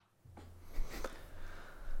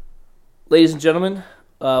Ladies and gentlemen,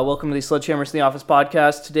 welcome to the Sledgehammers in the Office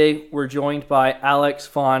podcast. Today we're joined by Alex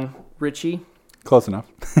von Ritchie. Close enough.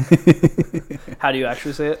 How do you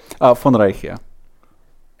actually say it? Von Reiche.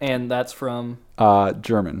 And that's from?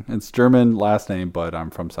 German. It's German last name, but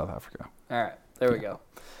I'm from South Africa. All right, there we go.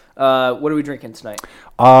 What are we drinking tonight?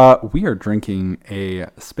 We are drinking a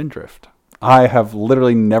Spindrift. I have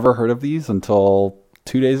literally never heard of these until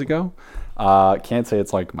 2 days ago. Can't say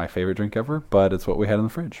it's like my favorite drink ever, but it's what we had in the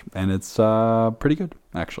fridge, and it's pretty good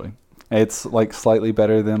actually. It's like slightly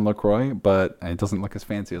better than LaCroix, but it doesn't look as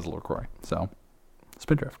fancy as LaCroix. So,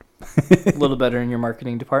 Spindrift. A little better in your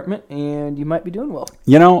marketing department, and you might be doing well.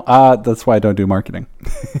 You know, that's why I don't do marketing.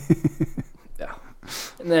 Yeah.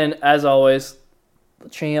 And then, as always, the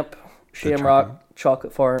champ, Shamrock,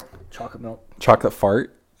 chocolate fart, chocolate milk. Chocolate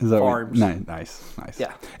fart? Is that Farms. Nice.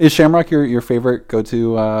 Yeah. Is Shamrock your favorite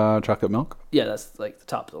go-to chocolate milk? Yeah, that's like the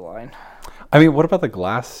top of the line. I mean, what about the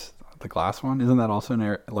glass one? Isn't that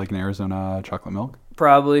also like an Arizona chocolate milk?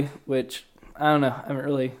 Probably, which, I don't know. I haven't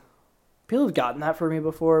really... People have gotten that for me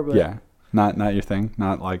before, but... Yeah. Not your thing?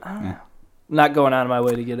 Not like... Not going out of my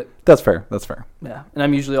way to get it. That's fair. Yeah. And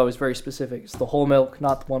I'm usually always very specific. It's the whole milk,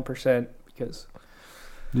 not the 1%, because...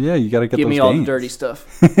 Yeah, you got to get give those me gains. all the dirty stuff.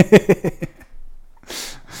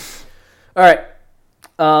 All right.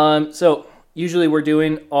 So usually we're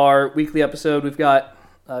doing our weekly episode. We've got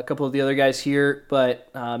a couple of the other guys here, but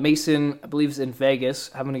Mason, I believe, is in Vegas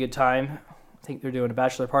having a good time. I think they're doing a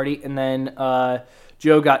bachelor party. And then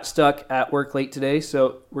Joe got stuck at work late today,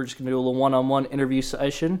 so we're just going to do a little one-on-one interview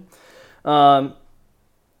session.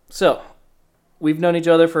 So we've known each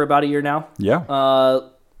other for about a year now. Yeah.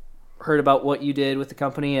 Heard about what you did with the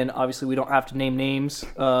company, and obviously we don't have to name names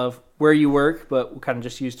of where you work, but we'll kind of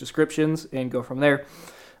just use descriptions and go from there.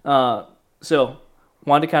 So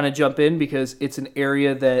wanted to kind of jump in because it's an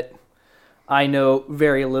area that I know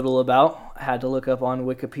very little about. I had to look up on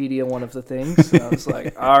Wikipedia one of the things. So I was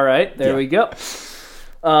like, all right, there we go.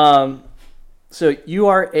 So you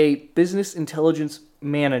are a business intelligence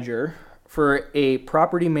manager for a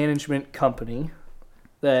property management company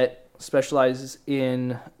that specializes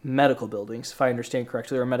in medical buildings, if I understand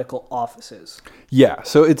correctly, or medical offices. Yeah,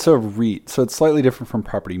 so it's a REIT. So it's slightly different from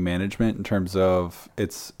property management in terms of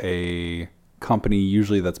it's a company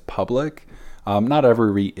usually that's public. Not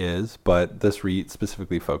every REIT is, but this REIT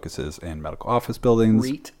specifically focuses in medical office buildings.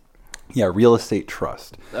 REIT? Yeah, real estate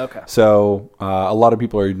trust. Okay. So a lot of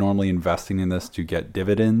people are normally investing in this to get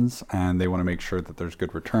dividends, and they want to make sure that there's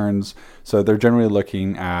good returns. So they're generally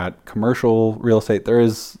looking at commercial real estate. There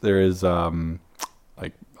is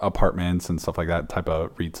like apartments and stuff like that type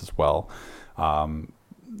of REITs as well.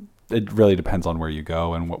 It really depends on where you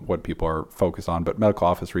go and what people are focused on. But medical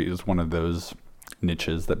office REIT is one of those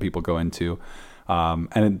niches that people go into.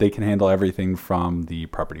 And they can handle everything from the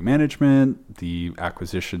property management, the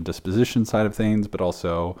acquisition, disposition side of things, but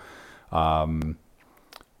also, going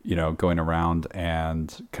around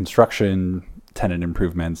and construction, tenant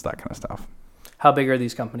improvements, that kind of stuff. How big are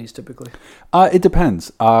these companies typically? It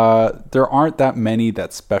depends. There aren't that many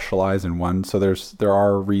that specialize in one. So there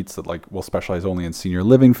are REITs that will specialize only in senior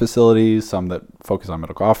living facilities, some that focus on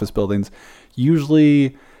medical office buildings.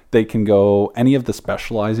 Usually they can go, any of the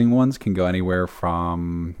specializing ones can go anywhere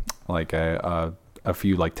from like a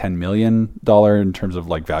few like $10 million in terms of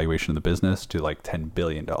like valuation of the business to like $10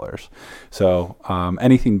 billion. So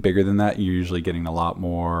anything bigger than that, you're usually getting a lot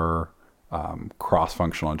more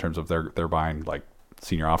cross-functional in terms of they're buying like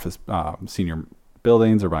senior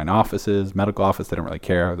buildings, or buying offices, medical office. They don't really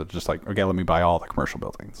care. They're just like, okay, let me buy all the commercial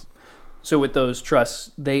buildings. So with those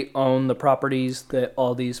trusts, they own the properties that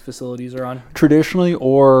all these facilities are on? Traditionally,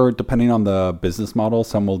 or depending on the business model,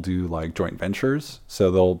 some will do like joint ventures.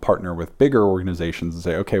 So they'll partner with bigger organizations and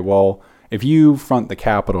say, okay, well, if you front the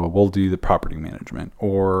capital, we'll do the property management.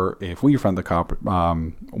 Or if we front the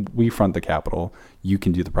capital, you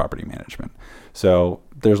can do the property management. So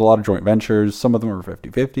there's a lot of joint ventures. Some of them are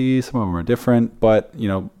 50-50, some of them are different. But,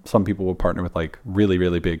 some people will partner with like really,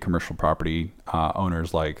 really big commercial property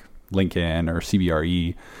owners like Lincoln or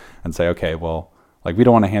CBRE and say, okay, well, like we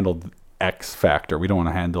don't want to handle X factor. We don't want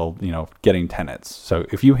to handle, getting tenants. So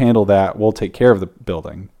if you handle that, we'll take care of the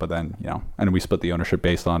building. But then, and we split the ownership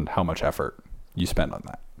based on how much effort you spend on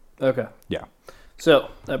that. Okay. Yeah. So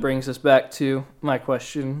that brings us back to my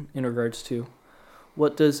question in regards to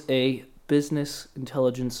what does a business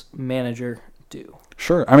intelligence manager do?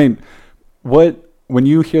 Sure. I mean, when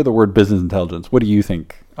you hear the word business intelligence, what do you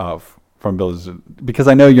think of from business? Because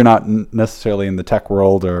I know you're not necessarily in the tech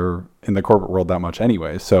world or in the corporate world that much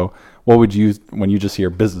anyway. So what would you, when you just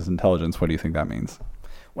hear business intelligence, what do you think that means?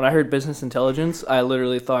 when I heard business intelligence, I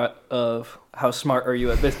literally thought of how smart are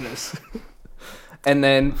you at business? And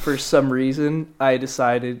then for some reason, I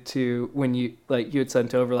decided to, when you had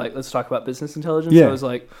sent over, like, let's talk about business intelligence. Yeah. I was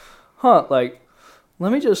like, like,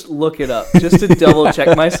 let me just look it up just to double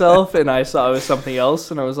check myself. And I saw it was something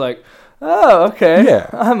else. And I was like, oh, okay. Yeah.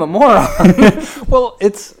 I'm a moron. Well,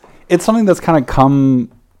 it's something that's kind of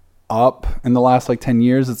come up in the last like 10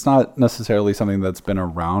 years. It's not necessarily something that's been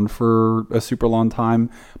around for a super long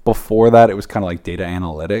time. Before that, it was kind of like data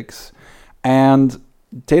analytics. And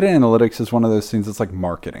data analytics is one of those things that's like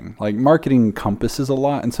marketing. Like marketing encompasses a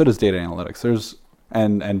lot, and so does data analytics.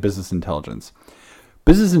 And business intelligence.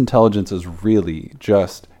 Business intelligence is really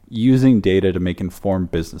just using data to make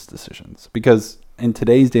informed business decisions. Because in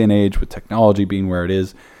today's day and age, with technology being where it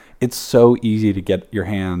is, it's so easy to get your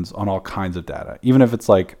hands on all kinds of data. Even if it's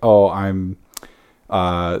like, oh, I'm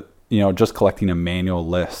just collecting a manual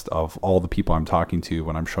list of all the people I'm talking to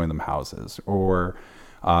when I'm showing them houses, or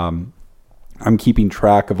I'm keeping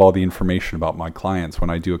track of all the information about my clients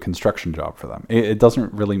when I do a construction job for them. It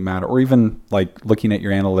doesn't really matter. Or even like looking at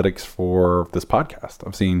your analytics for this podcast.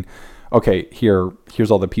 I've seen, okay,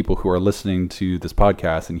 here's all the people who are listening to this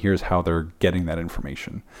podcast, and here's how they're getting that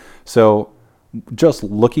information. So just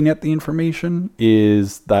looking at the information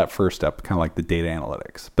is that first step, kind of like the data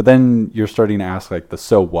analytics. But then you're starting to ask like the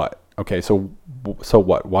so what. Okay, so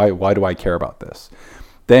what? Why do I care about this?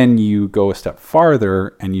 Then you go a step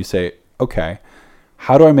farther and you say, okay,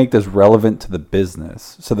 how do I make this relevant to the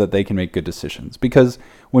business so that they can make good decisions? Because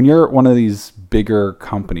when you're one of these bigger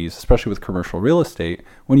companies, especially with commercial real estate,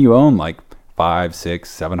 when you own like 500, 600,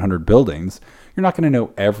 700 buildings, you're not going to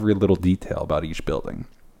know every little detail about each building.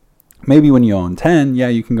 Maybe when you own 10, yeah,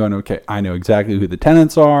 you can go, okay, I know exactly who the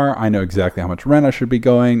tenants are. I know exactly how much rent I should be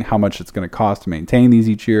going, how much it's going to cost to maintain these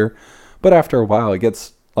each year. But after a while, it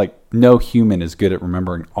gets like no human is good at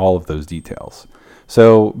remembering all of those details.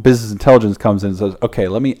 So business intelligence comes in and says, okay,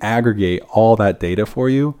 let me aggregate all that data for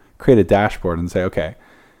you, create a dashboard and say, okay,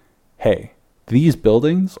 hey, these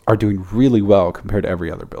buildings are doing really well compared to every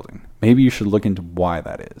other building. Maybe you should look into why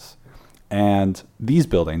that is. And these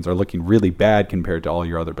buildings are looking really bad compared to all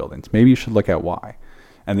your other buildings. Maybe you should look at why.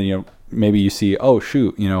 And then, maybe you see, oh,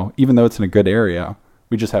 shoot, even though it's in a good area,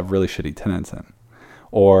 we just have really shitty tenants in.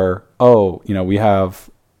 Or, oh,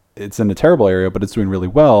 it's in a terrible area, but it's doing really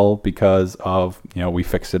well because of, we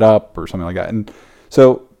fixed it up or something like that. And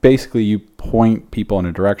so basically you point people in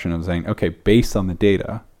a direction of saying, okay, based on the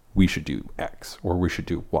data, we should do X or we should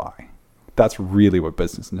do Y. That's really what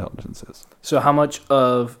business intelligence is. So how much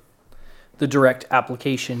of the direct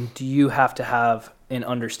application do you have to have an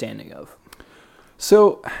understanding of?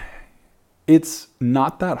 So it's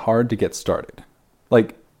not that hard to get started.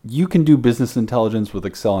 Like, you can do business intelligence with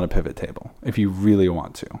Excel and a pivot table if you really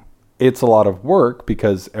want to. It's a lot of work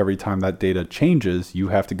because every time that data changes, you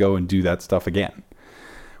have to go and do that stuff again.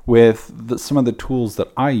 With some of the tools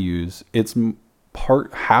that I use, it's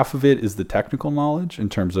half of it is the technical knowledge in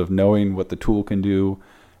terms of knowing what the tool can do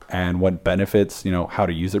and what benefits, how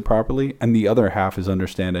to use it properly. And the other half is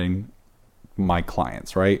understanding my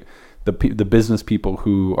clients, right? The business people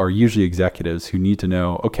who are usually executives who need to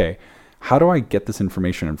know, okay, how do I get this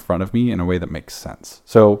information in front of me in a way that makes sense?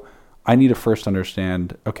 So I need to first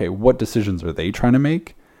understand, okay, what decisions are they trying to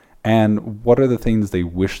make? And what are the things they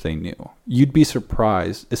wish they knew? You'd be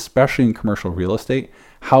surprised, especially in commercial real estate,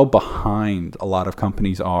 how behind a lot of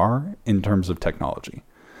companies are in terms of technology.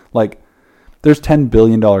 Like, there's $10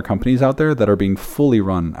 billion companies out there that are being fully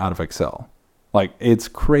run out of Excel. Like, it's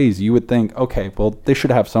crazy. You would think, okay, well, they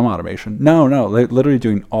should have some automation. No, they're literally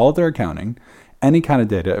doing all of their accounting, any kind of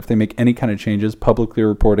data. If they make any kind of changes, publicly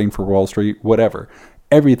reporting for Wall Street, whatever,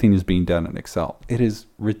 everything is being done in Excel. It is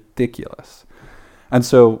ridiculous. And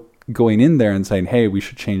so going in there and saying, hey, we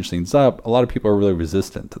should change things up, a lot of people are really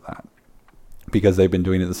resistant to that because they've been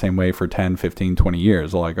doing it the same way for 10, 15, 20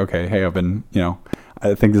 years. They're like, okay, hey, I've been,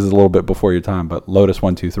 I think this is a little bit before your time, but Lotus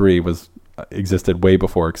 123 existed way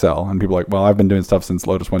before Excel. And people are like, well, I've been doing stuff since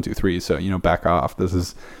Lotus 123, so, back off. This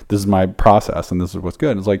is my process and this is what's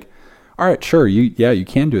good. And it's like, all right, sure, you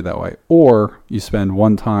can do it that way. Or you spend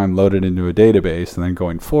one time, load it into a database, and then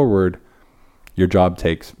going forward, your job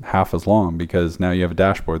takes half as long because now you have a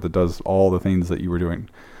dashboard that does all the things that you were doing.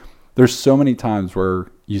 There's so many times where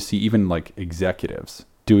you see even like executives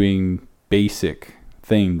doing basic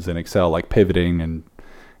things in Excel, like pivoting and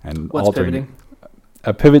What's altering. pivoting?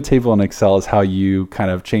 A pivot table in Excel is how you kind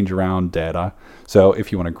of change around data. So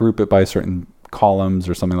if you want to group it by certain columns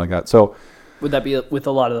or something like that. So would that be with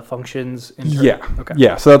a lot of the functions? Yeah. Okay.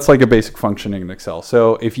 Yeah. So that's like a basic functioning in Excel.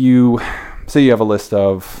 So if you say you have a list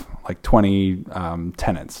of like 20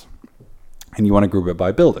 tenants, and you want to group it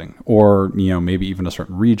by building, or maybe even a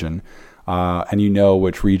certain region, and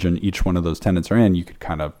which region each one of those tenants are in, you could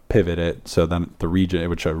kind of pivot it so then the region, it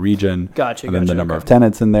would show region, and then the number of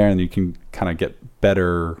tenants in there, and you can kind of get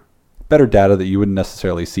better data that you wouldn't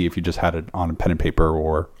necessarily see if you just had it on a pen and paper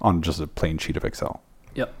or on just a plain sheet of Excel.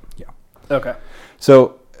 Yep. Yeah. Okay.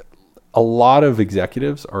 So a lot of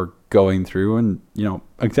executives are going through, and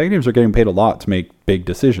executives are getting paid a lot to make big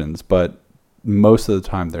decisions, but most of the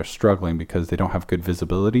time they're struggling because they don't have good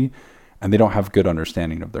visibility and they don't have good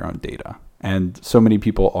understanding of their own data. And so many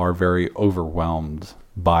people are very overwhelmed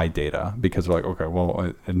by data because they're like, okay,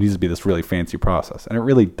 well, it needs to be this really fancy process. And it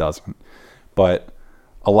really doesn't. But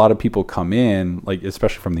a lot of people come in, like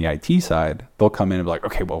especially from the IT side, they'll come in and be like,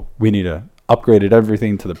 okay, well, we need to upgrade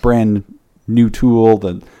everything to the brand new tool,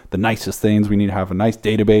 the nicest things. We need to have a nice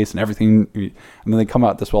database and everything. And then they come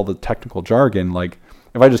out this all the technical jargon. Like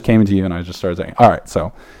if I just came to you and I just started saying, all right,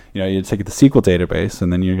 so you take the SQL database,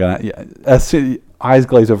 and then you're gonna eyes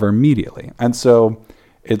glaze over immediately. And so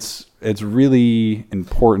it's really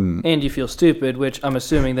important. And you feel stupid, which I'm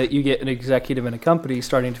assuming that you get an executive in a company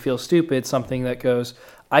starting to feel stupid, something that goes,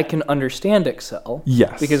 I can understand Excel.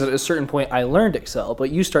 Yes. Because at a certain point I learned Excel, but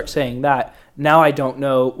you start saying that, now I don't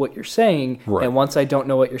know what you're saying. Right. And once I don't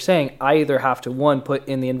know what you're saying, I either have to, one, put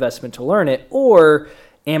in the investment to learn it, or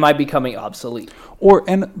am I becoming obsolete?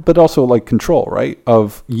 But also like control, right?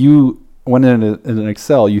 Of you, when in an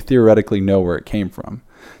Excel, you theoretically know where it came from.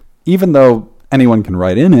 Even though anyone can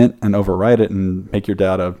write in it and overwrite it and make your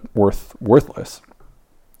data worthless.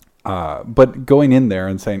 But going in there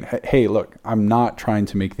and saying, hey, look, I'm not trying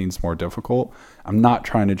to make things more difficult. I'm not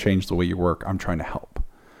trying to change the way you work. I'm trying to help.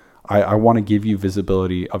 I want to give you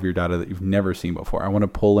visibility of your data that you've never seen before. I want to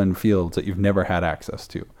pull in fields that you've never had access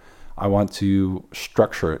to. I want to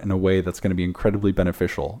structure it in a way that's going to be incredibly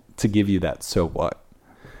beneficial to give you that so what.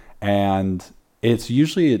 And it's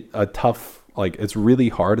usually a tough, it's really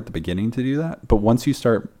hard at the beginning to do that. But once you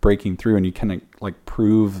start breaking through and you kind of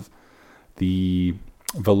prove the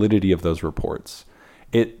validity of those reports,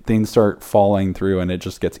 things start falling through, and it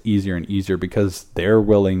just gets easier and easier because they're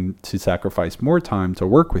willing to sacrifice more time to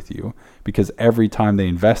work with you, because every time they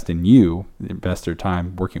invest in you, invest their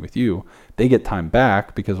time working with you, they get time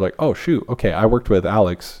back because like, oh shoot, okay, I worked with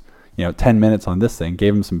Alex, 10 minutes on this thing,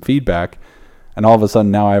 gave him some feedback, and all of a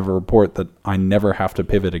sudden now I have a report that I never have to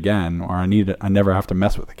pivot again, or I never have to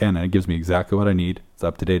mess with again, and it gives me exactly what I need. It's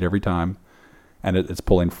up to date every time, and it's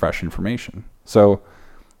pulling fresh information. So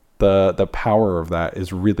the power of that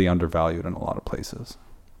is really undervalued in a lot of places.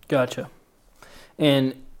 Gotcha.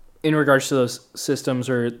 And in regards to those systems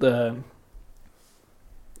that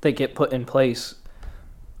get put in place,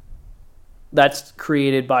 that's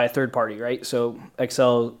created by a third party, right? So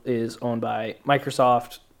Excel is owned by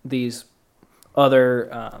Microsoft. These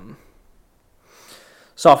other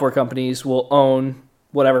software companies will own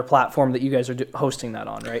whatever platform that you guys are hosting that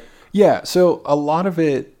on, right? Yeah. So a lot of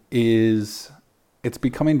it it's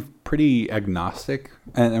becoming pretty agnostic.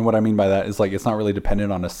 And what I mean by that is it's not really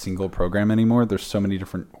dependent on a single program anymore. There's so many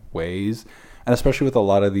different ways. And especially with a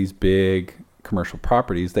lot of these big commercial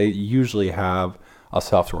properties, they usually have a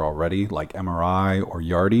software already like MRI or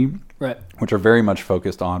Yardi, right, which are very much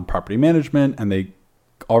focused on property management, and they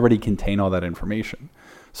already contain all that information.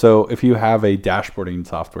 So if you have a dashboarding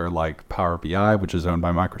software like Power BI, which is owned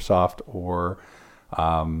by Microsoft, or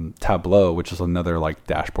Tableau, which is another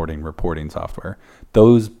dashboarding reporting software,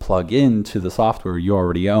 those plug into the software you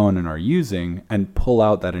already own and are using and pull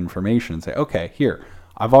out that information and say, okay, here,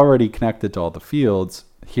 I've already connected to all the fields.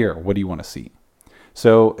 Here, what do you want to see?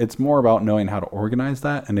 So it's more about knowing how to organize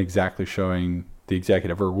that and exactly showing the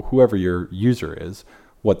executive or whoever your user is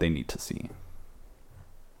what they need to see.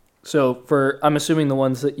 So I'm assuming the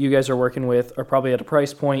ones that you guys are working with are probably at a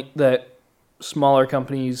price point that smaller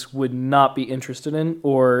companies would not be interested in,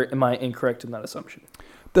 or am I incorrect in that assumption?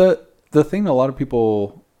 The thing a lot of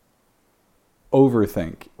people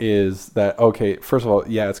overthink is that, okay, first of all,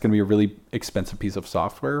 yeah, it's going to be a really expensive piece of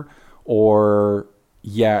software, or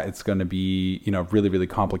yeah, it's going to be, really, really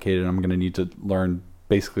complicated, and I'm going to need to learn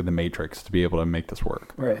basically the matrix to be able to make this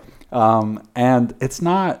work. Right. And it's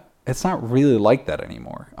not really like that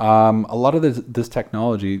anymore. A lot of this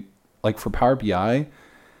technology, like for Power BI,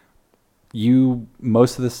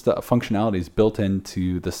 most of this functionality is built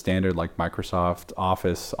into the standard Microsoft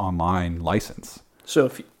Office online license. So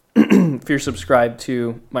if you're subscribed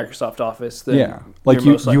to Microsoft Office, then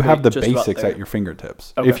you have the basics at your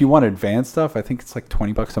fingertips. Okay. If you want advanced stuff, I think it's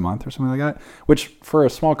 $20 a month or something like that, which for a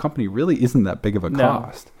small company really isn't that big of a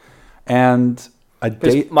cost. And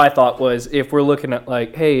my thought was, if we're looking at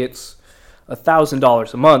hey, it's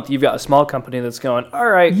 $1,000 a month, you've got a small company that's going, all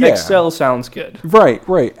right, Yeah. Excel sounds good.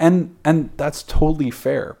 Right. And that's totally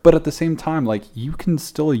fair. But at the same time, like, you can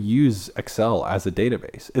still use Excel as a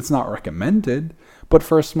database. It's not recommended, but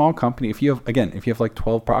for a small company, if you have like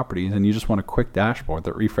 12 properties and you just want a quick dashboard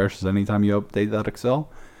that refreshes anytime you update that Excel,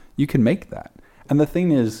 you can make that. And the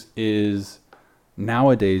thing is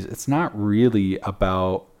nowadays, it's not really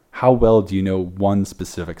about how well do you know one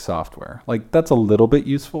specific software. Like, that's a little bit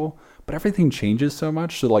useful, but everything changes so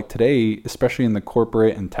much. So like today, especially in the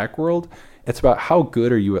corporate and tech world, it's about how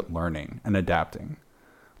good are you at learning and adapting.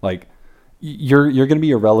 Like, you're going to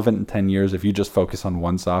be irrelevant in 10 years if you just focus on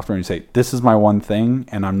one software and you say, this is my one thing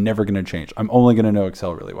and I'm never going to change. I'm only going to know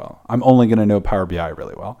Excel really well. I'm only going to know Power BI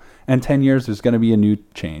really well. And 10 years, there's going to be a new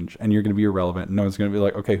change and you're going to be irrelevant. And no one's going to be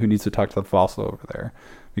like, okay, who needs to talk to the fossil over there?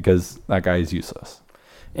 Because that guy is useless.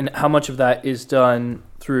 And how much of that is done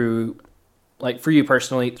through, like for you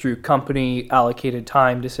personally, through company allocated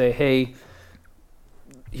time to say, hey,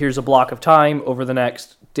 here's a block of time over the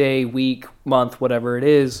next day, week, month, whatever it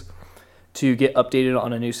is, to get updated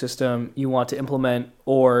on a new system you want to implement?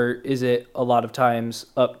 Or is it a lot of times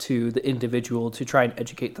up to the individual to try and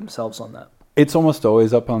educate themselves on that? It's almost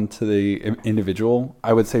always up onto the individual.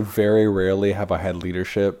 I would say very rarely have I had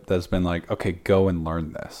leadership that's been like, okay, go and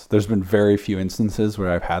learn this. There's been very few instances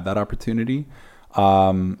where I've had that opportunity.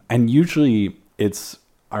 And usually it's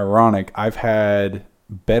ironic. I've had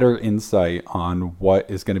better insight on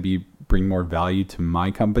what is going to bring more value to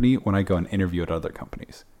my company when I go and interview at other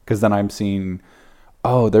companies. Because then I'm seeing,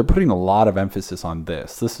 oh, they're putting a lot of emphasis on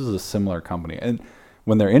this. This is a similar company. And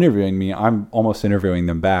when they're interviewing me, I'm almost interviewing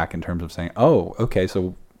them back in terms of saying, oh, okay,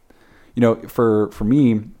 so, for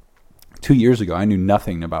me, 2 years ago, I knew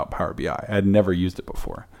nothing about Power BI. I had never used it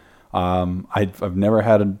before. I've never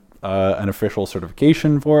had an official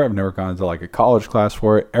certification for it. I've never gone to like a college class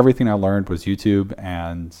for it. Everything I learned was YouTube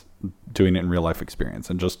and doing it in real life experience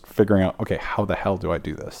and just figuring out, okay, how the hell do I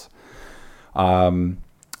do this?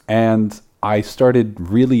 And I started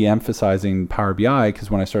really emphasizing Power BI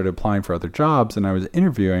because when I started applying for other jobs and I was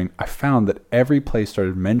interviewing, I found that every place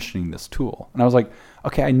started mentioning this tool. And I was like,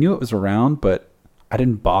 okay, I knew it was around, but I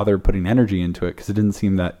didn't bother putting energy into it because it didn't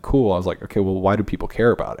seem that cool. I was like, okay, well, why do people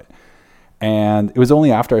care about it? And it was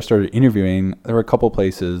only after I started interviewing, there were a couple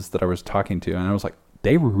places that I was talking to, and I was like,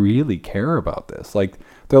 they really care about this. Like,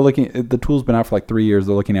 the tool's been out for like 3 years.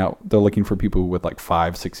 They're looking for people with like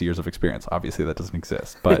 5-6 years of experience. Obviously that doesn't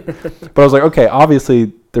exist, but I was like, okay,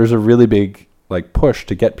 obviously there's a really big like push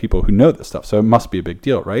to get people who know this stuff. So it must be a big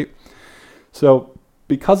deal, right? So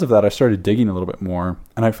because of that, I started digging a little bit more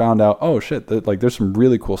and I found out, oh shit, there's some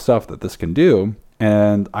really cool stuff that this can do.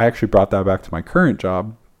 And I actually brought that back to my current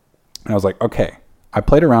job. And I was like, okay, I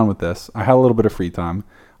played around with this. I had a little bit of free time.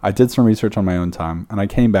 I did some research on my own time and I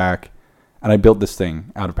came back and I built this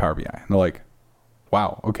thing out of Power BI. And they're like,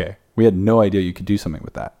 wow, okay. We had no idea you could do something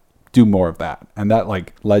with that. Do more of that. And that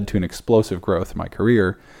like led to an explosive growth in my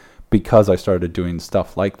career because I started doing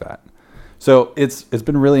stuff like that. So it's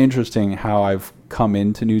been really interesting how I've come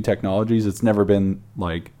into new technologies. It's never been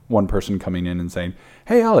like one person coming in and saying,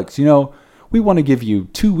 hey, Alex, we want to give you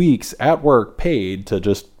 2 weeks at work paid to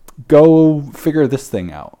just go figure this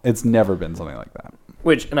thing out. It's never been something like that.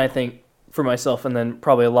 And I think for myself and then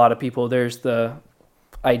probably a lot of people, there's the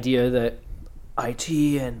idea that IT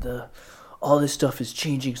and all this stuff is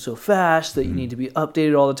changing so fast that you need to be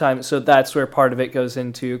updated all the time. So that's where part of it goes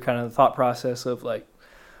into kind of the thought process of like,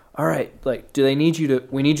 all right, like, we need you to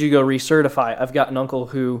go recertify. I've got an uncle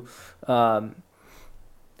who,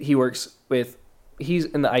 he's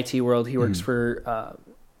in the IT world. He works for,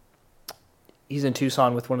 he's in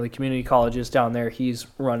Tucson with one of the community colleges down there. He's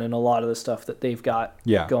running a lot of the stuff that they've got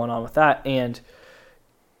going on with that. And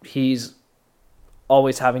he's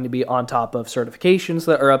always having to be on top of certifications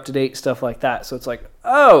that are up to date, stuff like that. So it's like,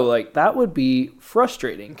 oh, like that would be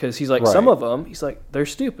frustrating because he's like, some of them, he's like, they're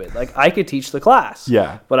stupid. Like I could teach the class,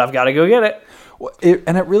 but I've got to go get it. Well,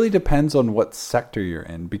 and it really depends on what sector you're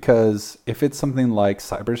in, because if it's something like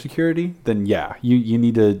cybersecurity, then you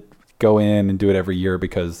need to go in and do it every year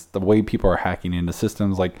because the way people are hacking into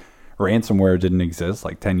systems, like ransomware didn't exist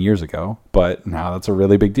like 10 years ago, but now that's a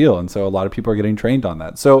really big deal. And so a lot of people are getting trained on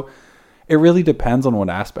that. So it really depends on what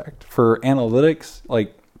aspect. For analytics,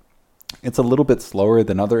 like it's a little bit slower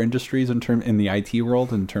than other industries in the IT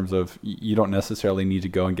world in terms of you don't necessarily need to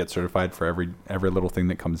go and get certified for every little thing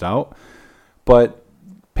that comes out. But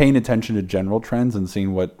paying attention to general trends and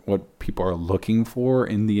seeing what people are looking for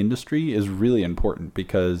in the industry is really important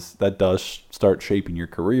because that does start shaping your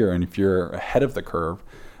career. And if you're ahead of the curve,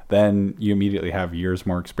 then you immediately have years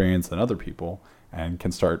more experience than other people and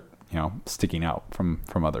can start, sticking out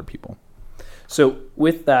from other people. So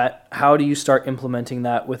with that, how do you start implementing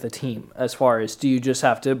that with a team? As far as, do you just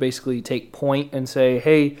have to basically take point and say,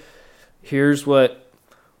 hey, here's what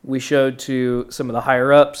we showed to some of the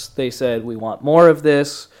higher ups. They said we want more of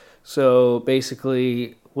this. So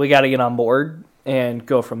basically we got to get on board and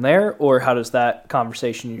go from there? Or how does that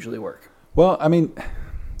conversation usually work? Well, I mean,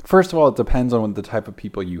 first of all, it depends on the type of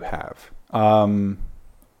people you have. And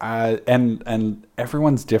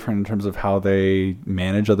everyone's different in terms of how they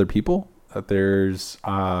manage other people. There's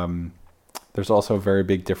also a very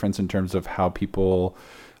big difference in terms of how people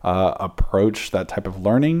approach that type of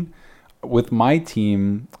learning. With my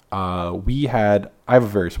team, I have a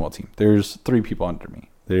very small team. There's 3 people under me.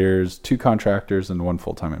 There's 2 contractors and 1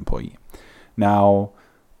 full-time employee. Now,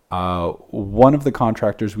 one of the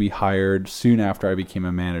contractors we hired soon after I became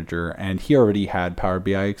a manager, and he already had Power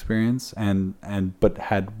BI experience but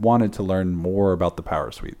had wanted to learn more about the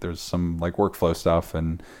Power Suite. There's some like workflow stuff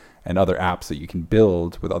and other apps that you can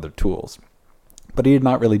build with other tools. But he had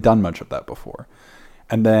not really done much of that before.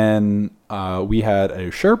 And then we had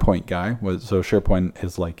a SharePoint guy. So SharePoint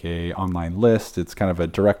is like a online list. It's kind of a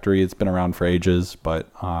directory. It's been around for ages,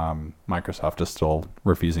 but Microsoft is still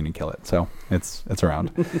refusing to kill it. So it's around.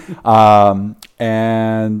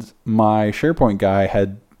 And my SharePoint guy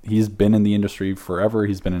he's been in the industry forever.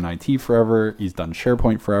 He's been in IT forever. He's done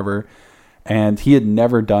SharePoint forever. And he had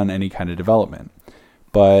never done any kind of development.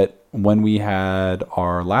 But when we had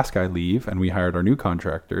our last guy leave and we hired our new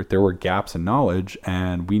contractor, there were gaps in knowledge,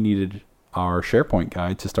 and we needed our SharePoint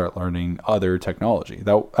guy to start learning other technology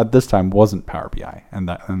that at this time wasn't Power BI and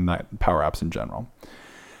that Power Apps in general.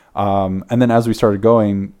 And then as we started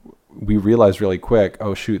going, we realized really quick,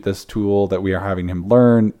 oh shoot, this tool that we are having him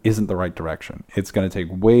learn isn't the right direction. It's going to take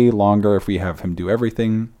way longer if we have him do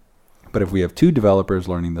everything. But if we have 2 developers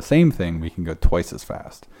learning the same thing, we can go twice as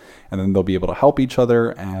fast. And then they'll be able to help each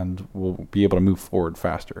other and we'll be able to move forward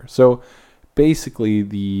faster. So basically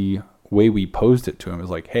the way we posed it to him is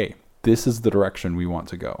like, hey, this is the direction we want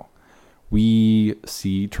to go. We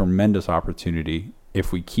see tremendous opportunity.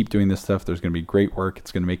 If we keep doing this stuff, there's going to be great work.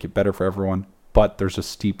 It's going to make it better for everyone. But there's a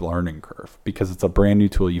steep learning curve because it's a brand new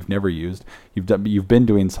tool you've never used. You've been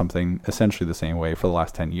doing something essentially the same way for the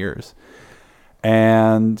last 10 years.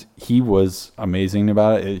 And he was amazing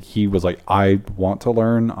about it. He was like, I want to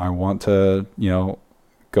learn. I want to,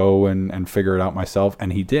 go and figure it out myself.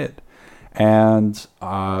 And he did. And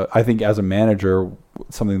I think as a manager,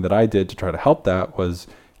 something that I did to try to help that was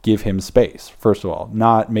give him space. First of all,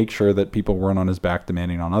 not make sure that people weren't on his back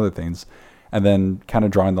demanding on other things. And then kind of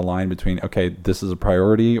drawing the line between, okay, this is a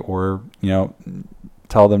priority, or,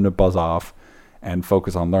 tell them to buzz off and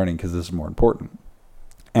focus on learning because this is more important.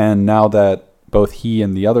 And now that both he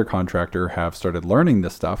and the other contractor have started learning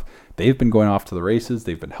this stuff, they've been going off to the races.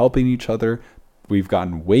 They've been helping each other. We've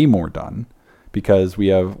gotten way more done because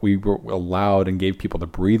we were allowed and gave people the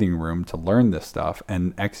breathing room to learn this stuff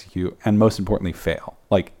and execute, and most importantly, fail.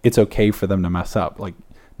 Like, it's okay for them to mess up. Like,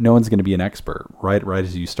 no one's going to be an expert right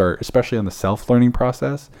as you start, especially on the self-learning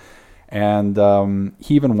process. And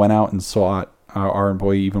he even went out and sought, our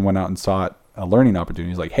employee even went out and sought a learning opportunity.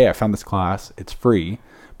 He's like, hey, I found this class. It's free,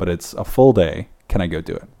 but it's a full day. Can I go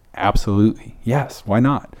do it? Absolutely. Yes. Why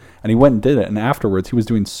not? And he went and did it. And afterwards, he was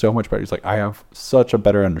doing so much better. He's like, I have such a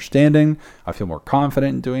better understanding. I feel more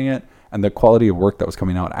confident in doing it. And the quality of work that was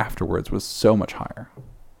coming out afterwards was so much higher.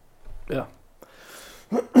 Yeah.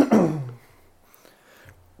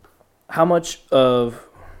 How much of...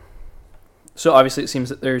 So obviously it seems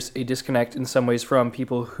that there's a disconnect in some ways from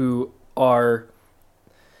people who are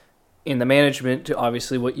in the management to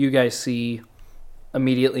obviously what you guys see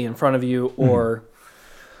immediately in front of you, or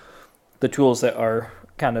the tools that are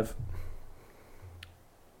kind of,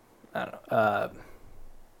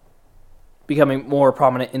 becoming more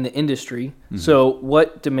prominent in the industry. Mm-hmm. So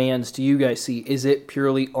what demands do you guys see? Is it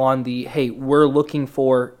purely on the, hey, we're looking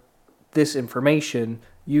for this information,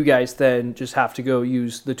 you guys then just have to go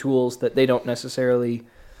use the tools that they don't necessarily,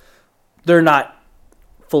 they're not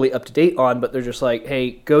fully up to date on, but they're just like,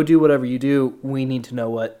 hey, go do whatever you do. We need to know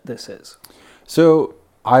what this is. So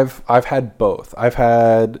I've had both. I've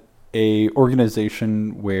had a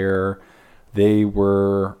organization where they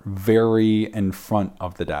were very in front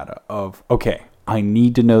of the data of, okay, I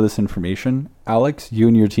need to know this information. Alex, you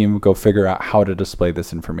and your team go figure out how to display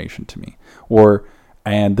this information to me.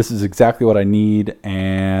 And this is exactly what I need,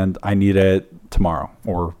 and I need it tomorrow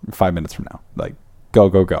or 5 minutes from now. Like,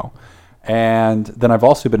 go. And then I've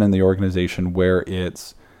also been in the organization where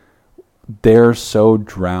they're so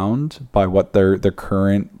drowned by what their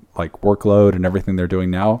current like workload and everything they're doing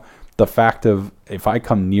now. The fact of, if I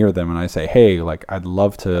come near them and I say, hey, like, I'd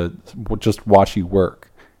love to just watch you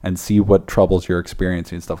work, and see what troubles you're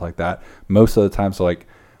experiencing and stuff like that. Most of the times, like,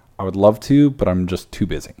 I would love to, but I'm just too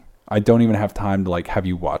busy. I don't even have time to like have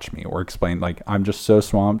you watch me or explain. Like, I'm just so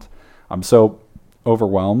swamped. I'm so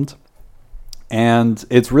overwhelmed. And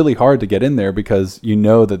it's really hard to get in there because you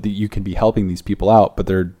know that you can be helping these people out, but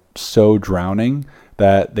they're so drowning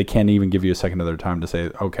that they can't even give you a second of their time to say,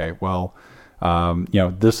 okay, well,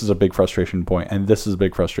 this is a big frustration point and this is a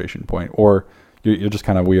big frustration point. Or you're just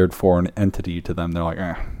kind of weird foreign entity to them. They're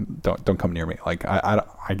like, don't come near me. Like,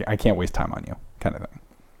 I can't waste time on you, kind of thing.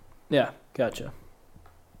 Yeah, gotcha.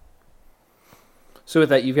 So with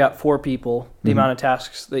that, you've got 4 people. The amount of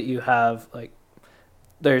tasks that you have, like,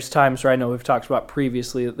 there's times where I know we've talked about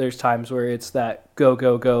previously, there's times where it's that go,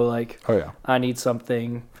 like, oh yeah, I need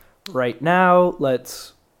something right now.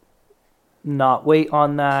 Let's not wait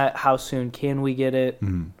on that. How soon can we get it?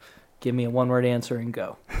 Give me a 1-word answer and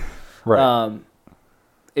go. Right.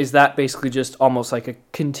 Is that basically just almost like a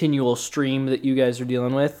continual stream that you guys are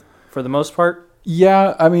dealing with for the most part?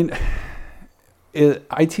 Yeah, I mean,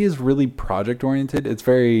 IT is really project oriented. It's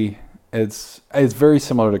very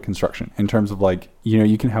similar to construction in terms of like,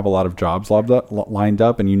 you can have a lot of jobs lined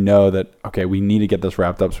up and you know that, okay, we need to get this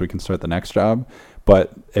wrapped up so we can start the next job.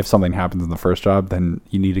 But if something happens in the first job, then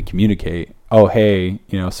you need to communicate, oh, hey,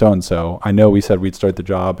 so-and-so, I know we said we'd start the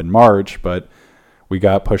job in March, but we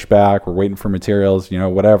got pushed back. We're waiting for materials,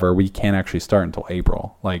 whatever. We can't actually start until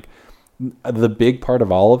April. Like, the big part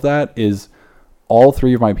of all of that is all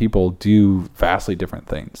 3 of my people do vastly different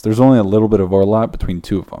things. There's only a little bit of overlap between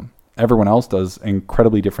 2 of them. Everyone else does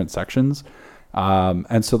incredibly different sections.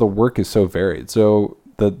 And so the work is so varied. So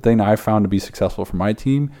the thing I found to be successful for my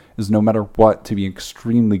team is no matter what, to be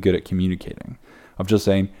extremely good at communicating, of just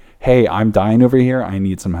saying, hey, I'm dying over here. I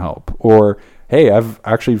need some help. Or, hey, I've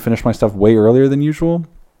actually finished my stuff way earlier than usual.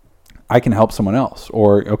 I can help someone else.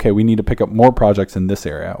 Or, okay, we need to pick up more projects in this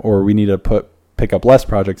area. Or we need to pick up less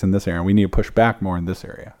projects in this area. We need to push back more in this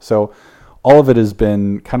area. So all of it has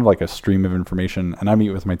been kind of like a stream of information. And I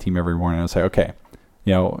meet with my team every morning and I say, okay,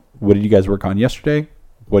 what did you guys work on yesterday?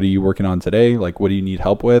 What are you working on today? Like, what do you need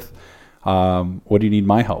help with? What do you need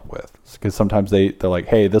my help with? Because sometimes they're like,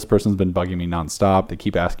 hey, this person's been bugging me nonstop. They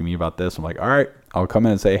keep asking me about this. I'm like, all right, I'll come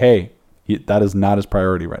in and say, hey, that is not his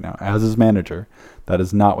priority right now. As his manager, that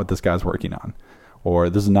is not what this guy's working on. Or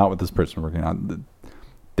this is not what this person's working on.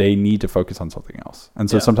 They need to focus on something else. And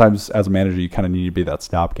so sometimes as a manager, you kind of need to be that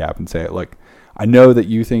stopgap and say, look, I know that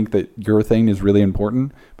you think that your thing is really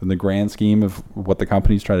important, but in the grand scheme of what the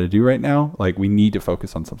company's trying to do right now, like, we need to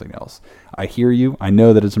focus on something else. I hear you. I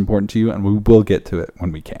know that it's important to you, and we will get to it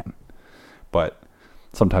when we can. But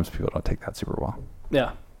sometimes people don't take that super well.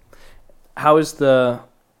 Yeah. How is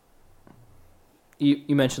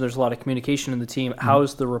you mentioned there's a lot of communication in the team. How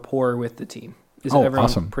is the rapport with the team? Is everyone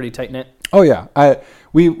awesome. Pretty tight-knit? Oh, yeah.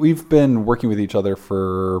 We've been working with each other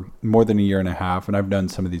for more than a year and a half, and I've known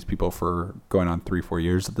some of these people for going on 3-4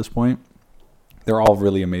 years at this point. They're all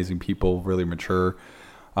really amazing people, really mature,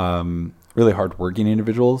 really hardworking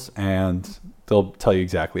individuals, and they'll tell you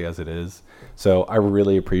exactly as it is. So I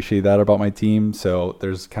really appreciate that about my team. So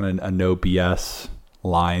there's kind of a no BS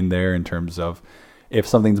line there in terms of if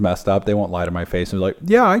something's messed up, they won't lie to my face and be like,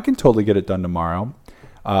 yeah, I can totally get it done tomorrow.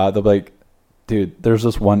 They'll be like, dude, there's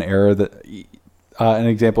this one error that an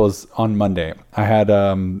example is on Monday. We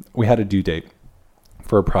had a due date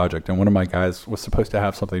for a project, and one of my guys was supposed to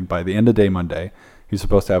have something by the end of day Monday. He was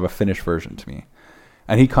supposed to have a finished version to me,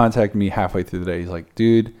 and he contacted me halfway through the day. He's like,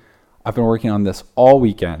 dude, I've been working on this all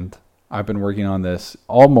weekend. I've been working on this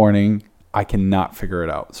all morning. I cannot figure it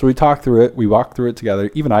out. So we talked through it. We walked through it together.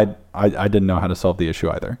 Even I didn't know how to solve the issue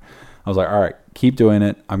either. I was like, all right, keep doing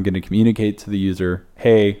it. I'm going to communicate to the user,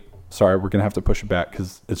 hey, sorry, we're going to have to push it back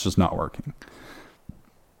because it's just not working.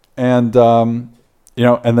 And, and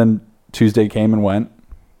then Tuesday came and went,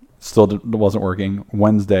 still wasn't working.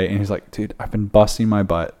 Wednesday, and he's like, dude, I've been busting my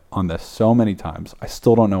butt on this so many times. I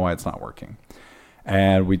still don't know why it's not working.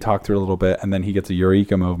 And we talked through it a little bit, and then he gets a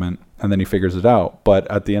eureka moment, and then he figures it out. But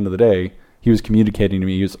at the end of the day, he was communicating to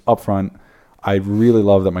me. He was upfront. I really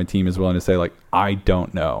love that my team is willing to say, like, I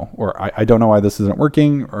don't know, or I don't know why this isn't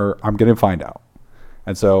working, or I'm going to find out.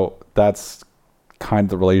 And so that's kind of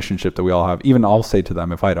the relationship that we all have. Even I'll say to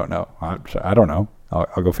them, if I don't know, I don't know,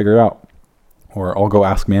 I'll go figure it out, or I'll go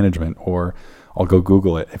ask management, or I'll go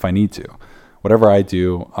Google it if I need to. Whatever I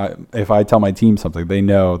do, if I tell my team something, they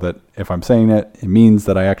know that if I'm saying it, it means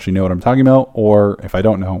that I actually know what I'm talking about. Or if I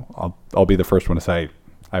don't know, I'll be the first one to say,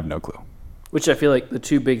 I have no clue. Which I feel like the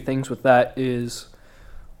two big things with that is,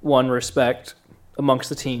 one, respect amongst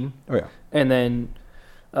the team. Oh, yeah. And then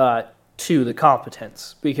 2, the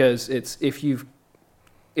competence. Because it's if you've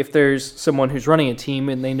if there's someone who's running a team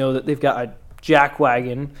and they know that they've got a jack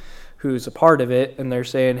wagon who's a part of it, and they're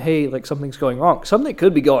saying, hey, like something's going wrong. Something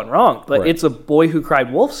could be going wrong, but it's a boy who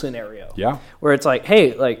cried wolf scenario. Yeah. Where it's like,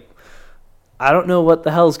 hey, like, I don't know what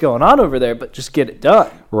the hell's going on over there, but just get it done.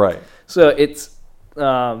 Right. So it's,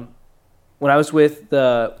 when I was with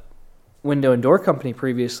the window and door company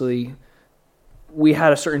previously, we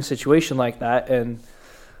had a certain situation like that, and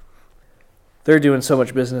they're doing so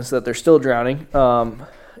much business that they're still drowning.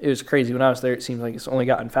 It was crazy. When I was there, it seems like it's only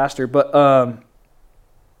gotten faster, but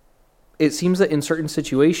it seems that in certain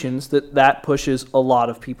situations that pushes a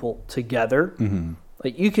lot of people together. Mm-hmm.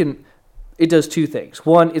 Like it does two things.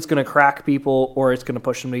 One, it's going to crack people, or it's going to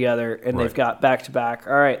push them together, and they've got back to back.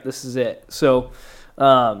 All right, this is it. So,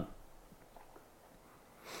 what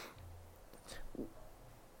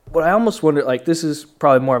I almost wonder, like, this is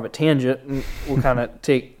probably more of a tangent, and we'll kind of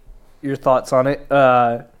take your thoughts on it.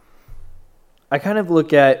 I kind of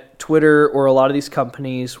look at Twitter or a lot of these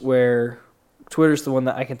companies where Twitter's the one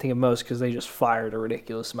that I can think of most because they just fired a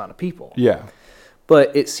ridiculous amount of people. Yeah.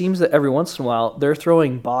 But it seems that every once in a while they're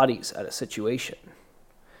throwing bodies at a situation.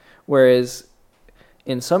 Whereas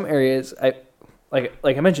in some areas, like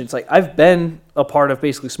I mentioned, it's like I've been a part of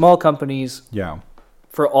basically small companies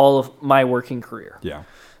for all of my working career. Yeah.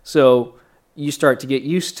 So you start to get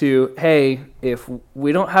used to, hey, if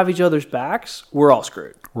we don't have each other's backs, we're all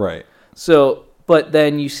screwed. Right. So, but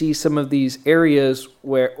then you see some of these areas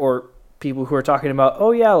or people who are talking about,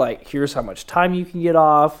 oh yeah, like here's how much time you can get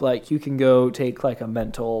off. Like you can go take like a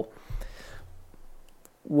mental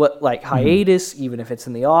hiatus, even if it's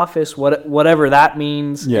in the office, whatever that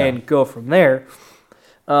means, and go from there.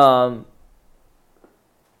 I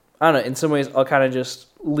don't know. In some ways, I'll kind of just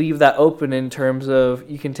leave that open in terms of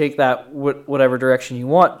you can take that whatever direction you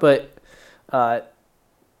want, but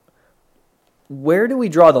where do we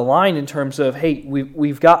draw the line in terms of, hey,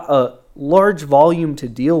 we've got a large volume to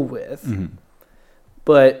deal with,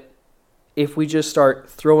 but if we just start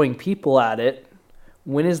throwing people at it,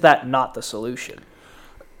 when is that not the solution?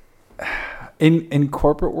 In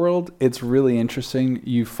corporate world, it's really interesting.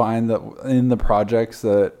 You find that in the projects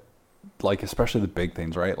that, like, especially the big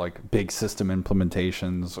things, right? Like big system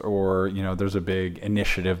implementations, or, you know, there's a big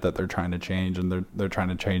initiative that they're trying to change, and they're trying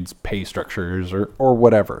to change pay structures or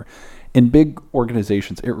whatever. In big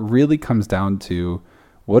organizations, it really comes down to,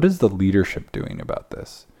 what is the leadership doing about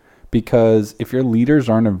this? Because if your leaders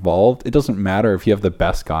aren't involved, it doesn't matter if you have the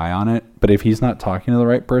best guy on it, but if he's not talking to the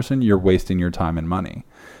right person, you're wasting your time and money.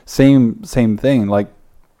 Same thing, like,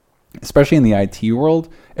 especially in the IT world,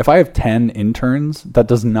 if I have 10 interns, that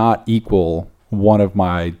does not equal one of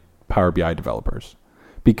my Power BI developers,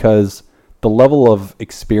 because the level of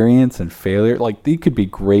experience and failure, like, they could be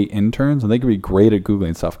great interns and they could be great at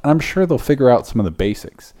Googling stuff, and I'm sure they'll figure out some of the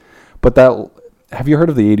basics. But have you heard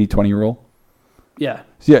of the 80-20 rule? Yeah.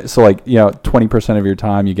 So like, you know, 20% of your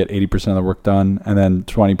time, you get 80% of the work done, and then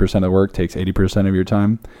 20% of the work takes 80% of your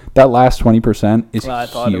time. That last 20% is I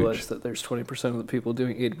thought huge. it was that there's 20% of the people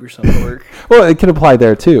doing 80% of the work. Well, it could apply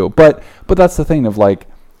there too. But that's the thing of, like,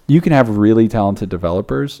 you can have really talented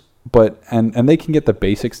developers, but and they can get the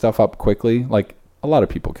basic stuff up quickly, like a lot of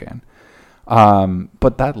people can.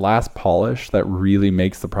 But that last polish that really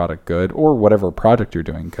makes the product good, or whatever project you're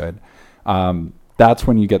doing good, that's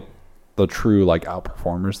when you get the true, like,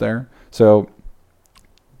 outperformers there. So,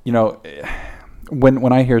 you know,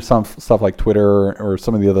 when I hear some stuff like Twitter or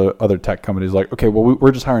some of the other tech companies, like, okay, well,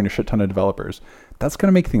 we're just hiring a shit ton of developers, that's going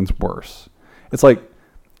to make things worse. It's like,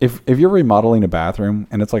 if you're remodeling a bathroom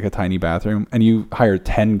and it's like a tiny bathroom and you hire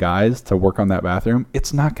 10 guys to work on that bathroom,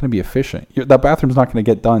 it's not going to be efficient. That bathroom's not going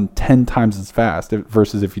to get done 10 times as fast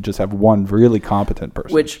versus if you just have one really competent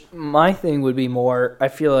person. Which my thing would be more, I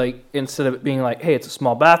feel like, instead of it being like, hey, it's a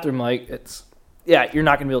small bathroom, like, you're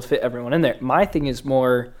not going to be able to fit everyone in there. My thing is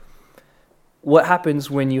more, what happens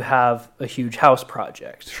when you have a huge house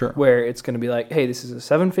project? Sure. Where it's going to be like, hey, this is a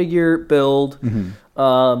 7-figure build.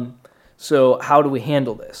 So how do we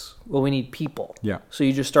handle this? Well, we need people. Yeah. So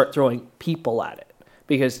you just start throwing people at it,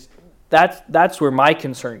 because that's where my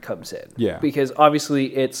concern comes in. Yeah. Because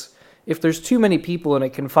obviously if there's too many people in a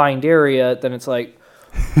confined area, then it's like,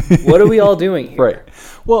 what are we all doing here? Right.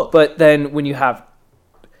 Well, but then when you have,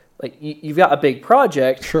 like, you've got a big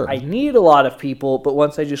project, sure, I need a lot of people, but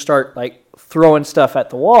once I just start, like, throwing stuff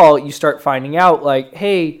at the wall, you start finding out, like,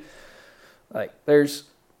 hey, like, there's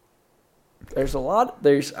I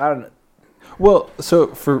don't know. Well,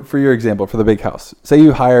 so for your example, for the big house, say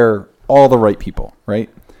you hire all the right people, right?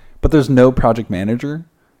 But there's no project manager.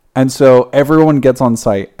 And so everyone gets on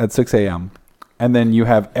site at 6 a.m. and then you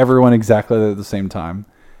have everyone exactly at the same time.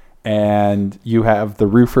 and you have the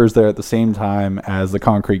roofers there at the same time as the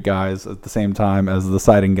concrete guys, at the same time as the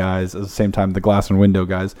siding guys, at the same time the glass and window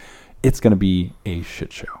guys, it's going to be a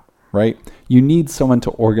shit show, right? You need someone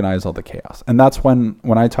to organize all the chaos. And that's when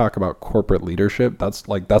I talk about corporate leadership, that's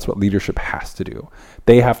what leadership has to do.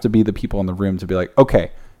 They have to be the people in the room to be like,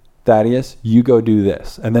 okay, Thaddeus, you go do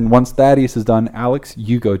this. And then once Thaddeus is done, Alex,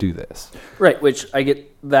 you go do this. Right, which I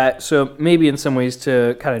get that. So maybe in some ways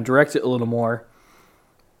to kind of direct it a little more,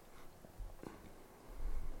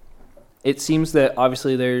 it seems that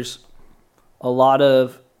obviously there's a lot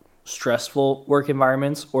of stressful work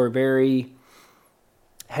environments or very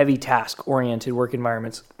heavy task-oriented work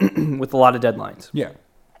environments with a lot of deadlines. Yeah.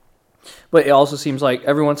 But it also seems like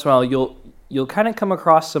every once in a while you'll kind of come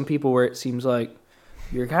across some people where it seems like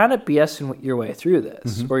you're kind of BSing your way through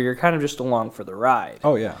this, or you're kind of just along for the ride.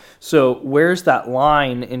 Oh, yeah. So where's that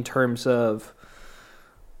line in terms of,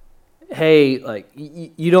 hey, like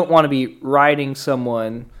you don't want to be riding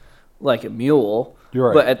someone like a mule, You're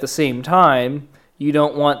right. but at the same time, you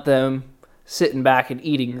don't want them sitting back and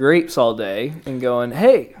eating grapes all day and going,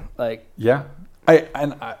 hey, like. Yeah.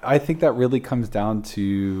 I think that really comes down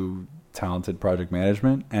to talented project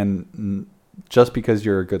management, and just because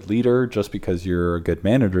you're a good leader, just because you're a good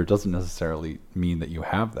manager doesn't necessarily mean that you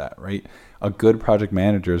have that, right? A good project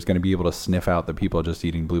manager is going to be able to sniff out the people just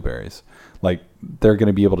eating blueberries. Like, they're going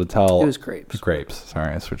to be able to tell. It was grapes. Grapes.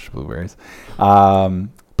 Sorry, I switched to blueberries.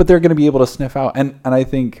 But they're going to be able to sniff out. And I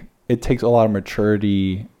think it takes a lot of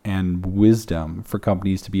maturity and wisdom for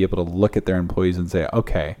companies to be able to look at their employees and say,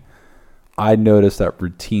 okay, I noticed that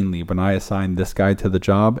routinely when I assign this guy to the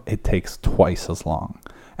job, it takes twice as long.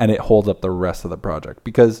 And it holds up the rest of the project,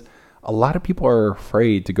 because a lot of people are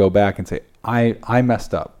afraid to go back and say, I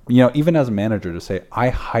messed up. You know, even as a manager, to say, I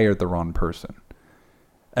hired the wrong person,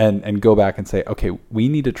 and go back and say, okay, we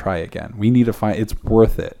need to try again. We need to find, it's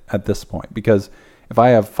worth it at this point. Because if I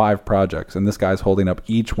have 5 projects and this guy's holding up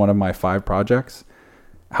each one of my 5 projects,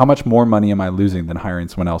 how much more money am I losing than hiring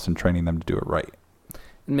someone else and training them to do it right?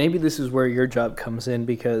 Maybe this is where your job comes in,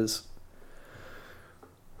 because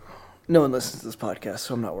no one listens to this podcast,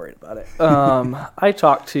 so I'm not worried about it. I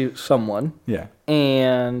talked to someone. Yeah.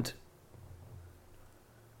 And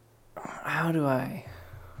how do I?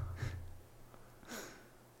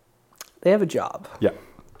 They have a job. Yeah.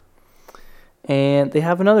 And they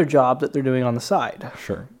have another job that they're doing on the side.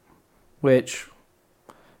 Sure. Which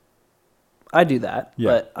I do that.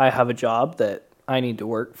 Yeah. But I have a job that I need to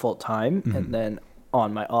work full time. Mm-hmm. And then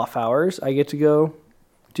on my off hours, I get to go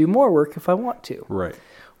do more work if I want to. Right.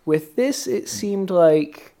 With this, it seemed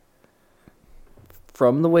like,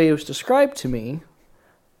 from the way it was described to me,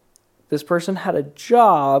 this person had a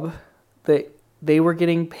job that they were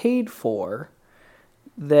getting paid for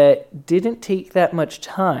that didn't take that much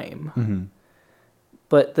time, mm-hmm.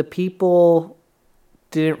 but the people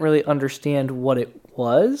didn't really understand what it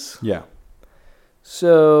was. Yeah.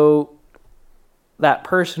 So that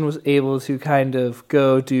person was able to kind of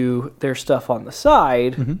go do their stuff on the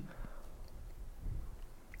side. Mm-hmm.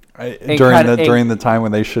 During the time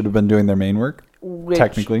when they should have been doing their main work,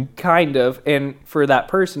 technically. Kind of. And for that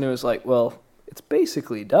person, it was like, well, it's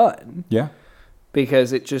basically done. Yeah.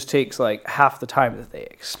 Because it just takes like half the time that they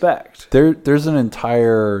expect. There's an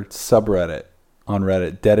entire subreddit on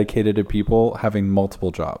Reddit dedicated to people having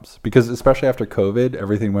multiple jobs. Because especially after COVID,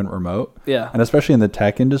 everything went remote. Yeah. And especially in the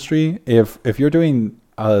tech industry, if you're doing,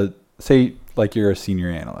 say, like you're a senior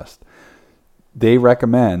analyst, they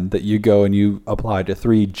recommend that you go and you apply to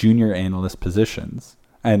 3 junior analyst positions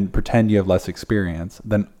and pretend you have less experience,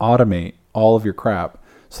 then automate all of your crap.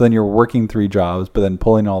 So then you're working 3 jobs, but then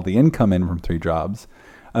pulling all the income in from 3 jobs.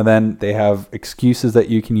 And then they have excuses that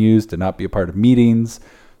you can use to not be a part of meetings.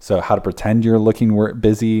 So how to pretend you're looking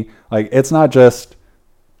busy. Like, it's not just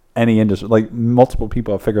any industry. Like, multiple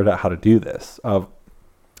people have figured out how to do this. Of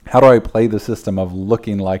how do I play the system of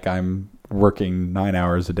looking like I'm working 9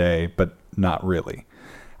 hours a day, but not really.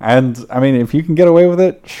 And I mean, if you can get away with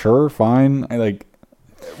it, sure, fine. I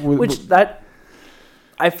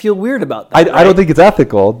feel weird about that. I don't think it's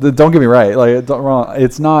ethical. Don't get me right. Like, don't wrong.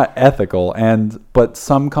 It's not ethical. But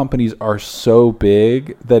some companies are so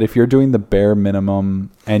big that if you're doing the bare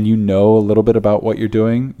minimum and you know a little bit about what you're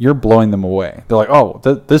doing, you're blowing them away. They're like, oh,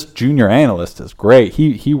 this junior analyst is great.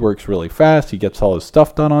 He works really fast. He gets all his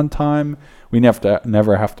stuff done on time. We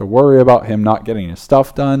never have to worry about him not getting his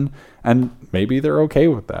stuff done. And maybe they're okay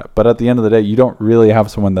with that. But at the end of the day, you don't really have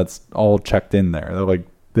someone that's all checked in there. They're like,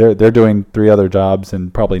 they're doing 3 other jobs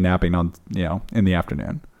and probably napping on, in the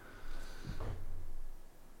afternoon.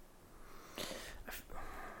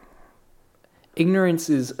 ignorance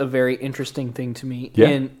is a very interesting thing to me Yeah.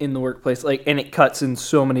 in the workplace. Like, and it cuts in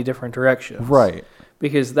so many different directions. Right.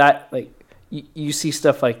 Because that, like, you see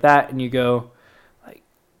stuff like that and you go, like,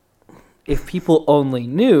 if people only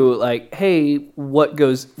knew, like, hey, what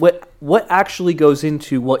actually goes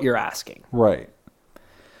into what you're asking. Right.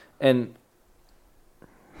 And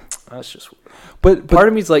that's just, But part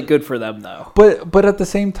of me's like, good for them though. But at the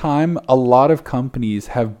same time, a lot of companies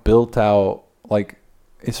have built out, like,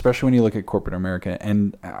 especially when you look at corporate America,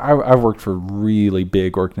 and I've worked for really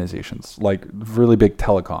big organizations, like really big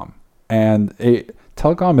telecom, and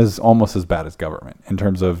telecom is almost as bad as government in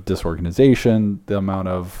terms of disorganization, the amount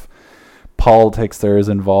of politics there is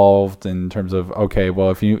involved in terms of, okay, well,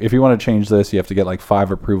 if you want to change this, you have to get like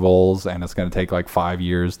 5 approvals, and it's going to take like 5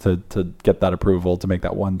 years to get that approval to make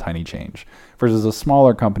that one tiny change. Versus a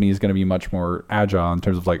smaller company is going to be much more agile in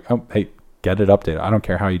terms of like, oh, hey, get it updated. I don't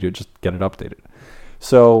care how you do it, just get it updated.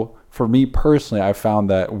 So for me personally, I found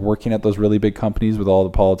that working at those really big companies with all the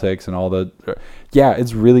politics and all the, yeah,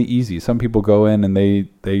 it's really easy. Some people go in and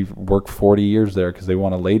they work 40 years there because they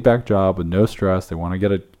want a laid back job with no stress. They want to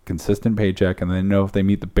get a consistent paycheck, and they know if they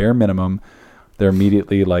meet the bare minimum, they're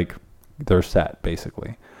immediately like, they're set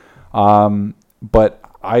basically. But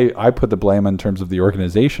I put the blame in terms of the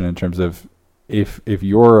organization, in terms of if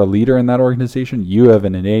you're a leader in that organization, you have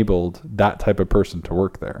enabled that type of person to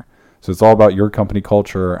work there. So it's all about your company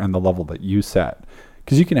culture and the level that you set.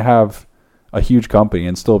 Because you can have a huge company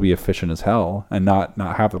and still be efficient as hell and not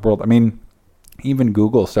have the world. I mean, even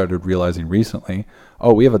Google started realizing recently,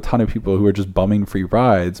 oh, we have a ton of people who are just bumming free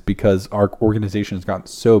rides because our organization has gotten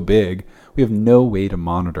so big. We have no way to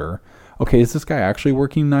monitor, okay, is this guy actually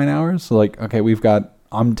working 9 hours? So like, okay, we've got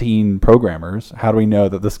umpteen programmers. How do we know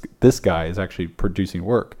that this guy is actually producing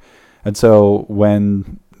work? And so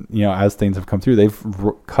when, you know, as things have come through, they've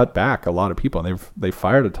cut back a lot of people, and they've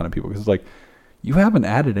fired a ton of people because it's like, you haven't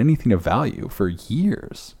added anything of value for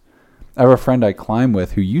years. I have a friend I climb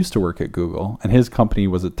with who used to work at Google, and his company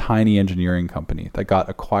was a tiny engineering company that got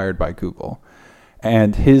acquired by Google.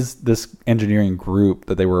 And this engineering group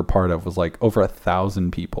that they were a part of was like over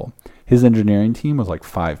 1,000 people. His engineering team was like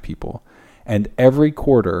 5 people. And every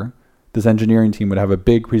quarter, this engineering team would have a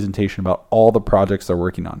big presentation about all the projects they're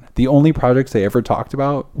working on. The only projects they ever talked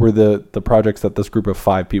about were the projects that this group of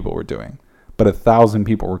 5 people were doing. But 1,000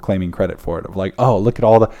 people were claiming credit for it, of like, oh, look at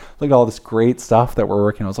all this great stuff that we're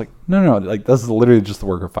working on. I was like, no, like, this is literally just the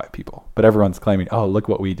work of 5 people. But everyone's claiming, oh, look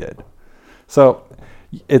what we did. So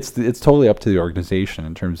it's totally up to the organization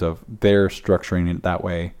in terms of they're structuring it that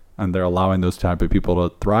way, and they're allowing those type of people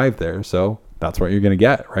to thrive there. So that's what you're going to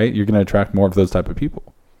get, right? You're going to attract more of those type of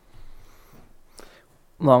people.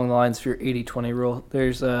 Along the lines of your 80-20 rule,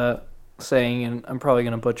 there's a saying, and I'm probably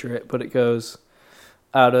going to butcher it, but it goes,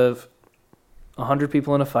 out of 100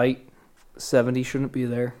 people in a fight, 70 shouldn't be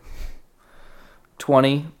there.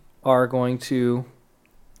 20 are going to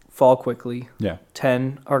fall quickly. Yeah.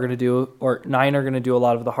 9 are going to do a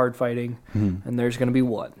lot of the hard fighting, and there's going to be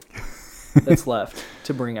 1 that's left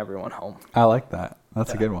to bring everyone home. I like that.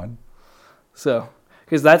 That's a good one. So,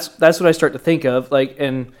 because that's what I start to think of, like,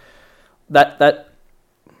 and that's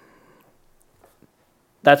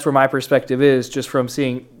where my perspective is, just from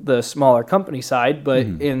seeing the smaller company side. But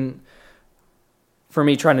for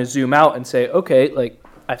me, trying to zoom out and say, okay, like,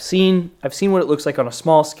 I've seen what it looks like on a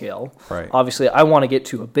small scale. Right. Obviously, I want to get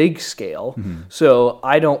to a big scale, so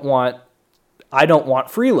I don't want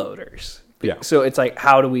freeloaders. Yeah. So it's like,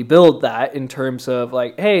 how do we build that in terms of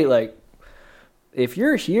like, hey, like, if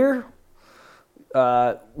you're here,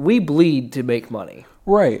 we bleed to make money.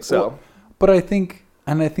 Right. So, well, but I think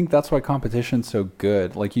that's why competition's so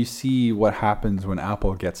good. Like, you see what happens when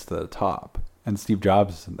Apple gets to the top and Steve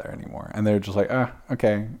Jobs isn't there anymore, and they're just like,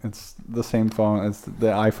 okay, it's the same phone, it's the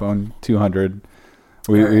iPhone 200.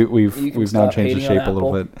 We've now changed the shape a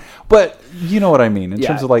little bit, but you know what I mean in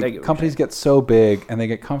terms of like companies get so big and they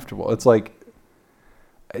get comfortable. It's like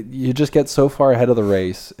you just get so far ahead of the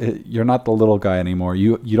race. You're not the little guy anymore.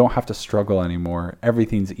 You don't have to struggle anymore.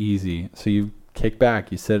 Everything's easy. So you kick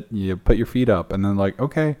back, you sit, you put your feet up, and then like,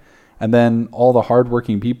 okay. And then all the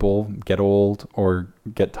hardworking people get old or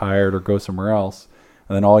get tired or go somewhere else.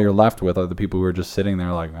 And then all you're left with are the people who are just sitting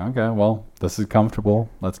there like, okay, well, this is comfortable.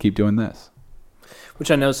 Let's keep doing this. Which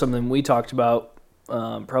I know something we talked about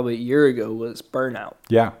probably a year ago was burnout.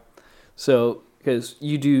 Yeah. So, because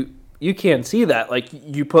you can see that. Like,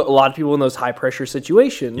 you put a lot of people in those high pressure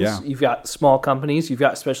situations. Yeah. You've got small companies. You've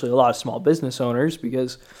got especially a lot of small business owners,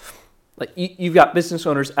 because like you've got business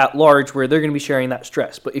owners at large where they're going to be sharing that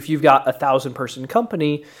stress. But if you've got 1,000-person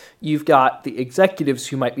company, you've got the executives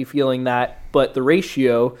who might be feeling that, but the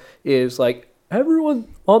ratio is like everyone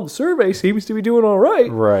on the survey seems to be doing all right.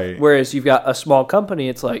 Right. Whereas you've got a small company,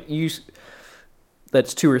 it's like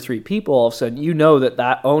that's 2 or 3 people. All of a sudden, you know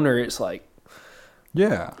that owner is like,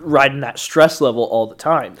 Yeah. riding that stress level all the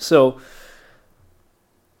time. So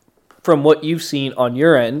from what you've seen on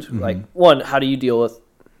your end, like, one, how do you deal with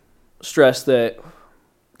stress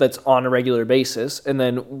that's on a regular basis? And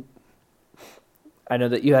then I know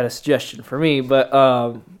that you had a suggestion for me, but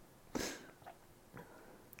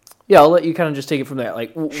yeah, I'll let you kind of just take it from there.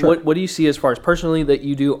 Like, Sure. what do you see as far as personally that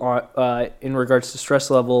you do in regards to stress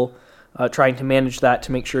level, trying to manage that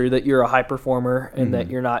to make sure that you're a high performer and that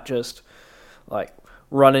you're not just like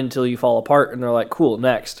run until you fall apart and they're like, cool,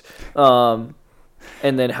 next.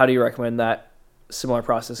 And then how do you recommend that similar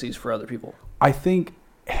processes for other people? I think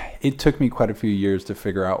it took me quite a few years to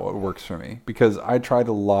figure out what works for me, because I tried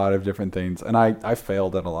a lot of different things and I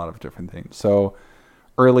failed at a lot of different things. So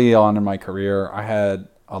early on in my career, I had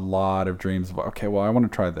a lot of dreams of, okay, well, I want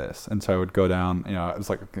to try this. And so I would go down, I was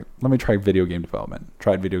like, okay, let me try video game development.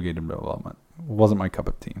 Tried video game development. Wasn't my cup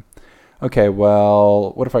of tea. Okay,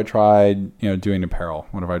 well, what if I tried, doing apparel?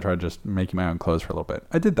 What if I tried just making my own clothes for a little bit?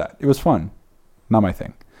 I did that. It was fun. Not my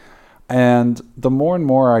thing. And the more and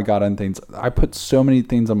more I got on things, I put so many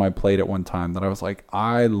things on my plate at one time that I was like,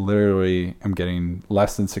 I literally am getting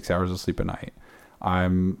less than 6 hours of sleep a night.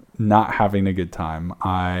 I'm not having a good time.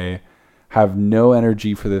 I have no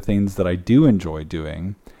energy for the things that I do enjoy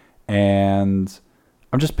doing. And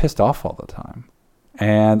I'm just pissed off all the time.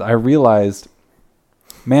 And I realized,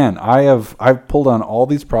 man, I've pulled on all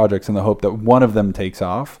these projects in the hope that one of them takes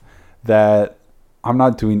off, that I'm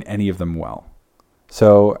not doing any of them well.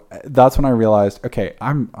 So that's when I realized, okay,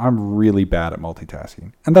 I'm really bad at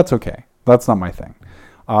multitasking, and that's okay. That's not my thing.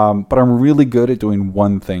 But I'm really good at doing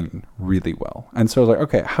one thing really well. And so I was like,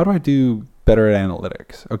 okay, how do I do better at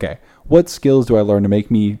analytics? Okay, what skills do I learn to make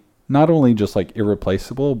me not only just like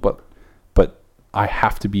irreplaceable, but I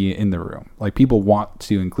have to be in the room. Like, people want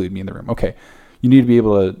to include me in the room. Okay, you need to be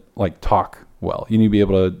able to like talk well. You need to be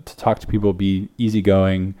able to talk to people, be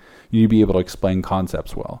easygoing. You need to be able to explain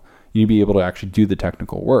concepts well. You need to be able to actually do the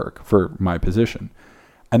technical work for my position.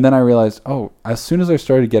 And then I realized, as soon as I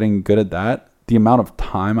started getting good at that, the amount of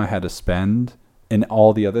time I had to spend in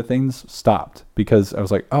all the other things stopped, because I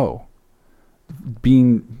was like,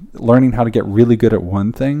 learning how to get really good at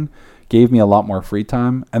one thing gave me a lot more free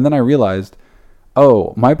time. And then I realized,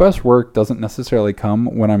 my best work doesn't necessarily come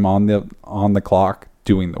when I'm on the clock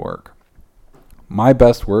doing the work. My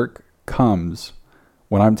best work comes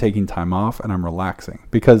when I'm taking time off and I'm relaxing,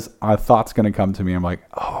 because a thought's going to come to me. I'm like,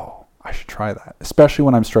 I should try that. Especially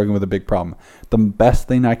when I'm struggling with a big problem. The best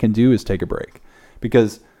thing I can do is take a break,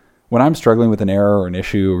 because when I'm struggling with an error or an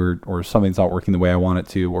issue or something's not working the way I want it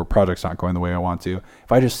to, or project's not going the way I want to,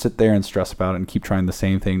 if I just sit there and stress about it and keep trying the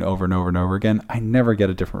same thing over and over and over again, I never get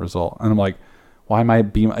a different result. And I'm like, why am I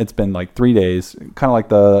it's been like 3 days, kind of like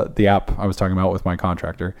the app I was talking about with my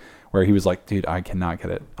contractor, where he was like, dude, I cannot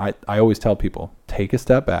get it. I always tell people, take a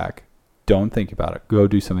step back. Don't think about it. Go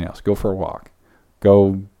do something else. Go for a walk.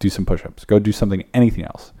 Go do some push-ups. Go do anything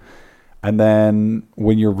else. And then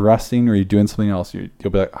when you're resting or you're doing something else, you'll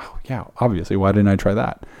be like, yeah, obviously, why didn't I try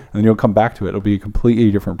that? And then you'll come back to it. It'll be a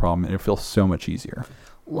completely different problem, and it feels so much easier.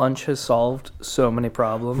 Lunch has solved so many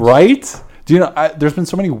problems. Right? Do you know, there's been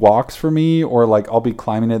so many walks for me, or like I'll be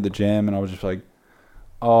climbing at the gym and I was just like,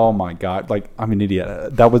 oh my God, like I'm an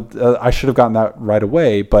idiot. That was I should have gotten that right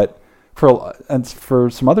away. But for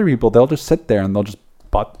some other people, they'll just sit there and they'll just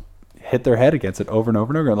hit their head against it over and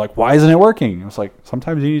over and over. Like, why isn't it working? It's like,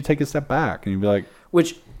 sometimes you need to take a step back and you'd be like,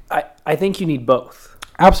 which I think you need both.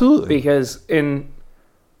 Absolutely. Because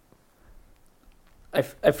I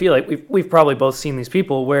feel like we've probably both seen these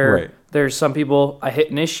people where there's some people, I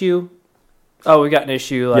hit an issue. Oh, we got an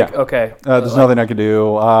issue. Like, okay. There's nothing I can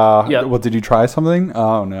do. Well, did you try something?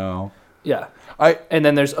 Oh, no. Yeah. And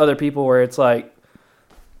then there's other people where it's like,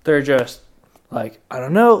 they're just like, I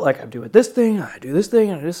don't know. Like, I'm doing this thing. I do this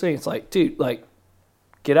thing. I do this thing. It's like, dude, like,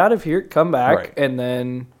 get out of here. Come back. And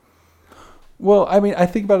then. Well, I mean, I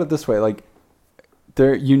think about it this way. Like,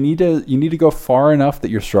 you need to go far enough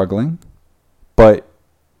that you're struggling, but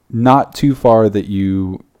not too far that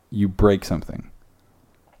you break something.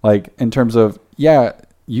 Like, in terms of,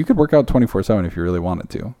 you could work out 24/7 if you really wanted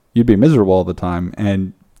to. You'd be miserable all the time,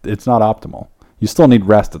 and it's not optimal. You still need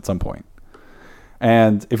rest at some point.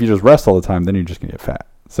 And if you just rest all the time, then you're just going to get fat.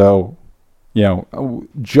 So,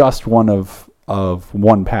 just one of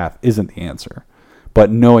one path isn't the answer. But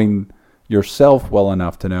knowing yourself well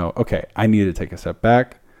enough to know, okay, I need to take a step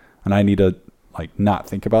back, and I need to like not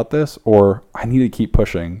think about this, or I need to keep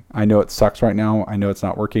pushing. I know it sucks right now. I know it's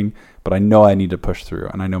not working, but I know I need to push through,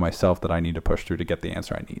 and I know myself that I need to push through to get the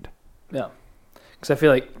answer I need. Yeah. Because I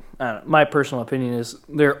feel like, I don't know, my personal opinion is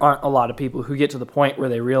there aren't a lot of people who get to the point where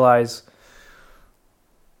they realize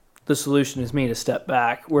the solution is me to step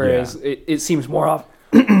back, whereas it seems more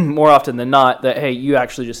often than not that, hey, you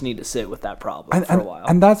actually just need to sit with that problem for a while.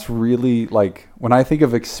 And that's really, like, when I think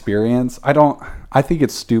of experience, I think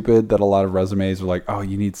it's stupid that a lot of resumes are like, oh,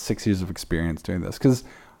 you need 6 years of experience doing this. Because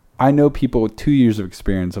I know people with 2 years of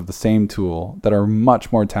experience of the same tool that are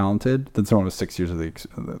much more talented than someone with 6 years of the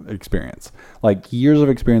experience. Like, years of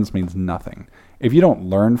experience means nothing. If you don't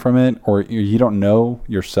learn from it, or you don't know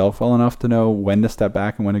yourself well enough to know when to step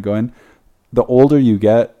back and when to go in, the older you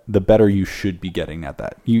get, the better you should be getting at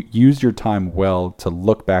that. You use your time well to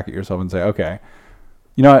look back at yourself and say, okay,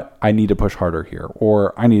 you know what? I need to push harder here,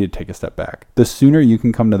 or I need to take a step back. The sooner you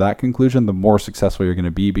can come to that conclusion, the more successful you're going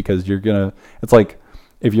to be, because it's like,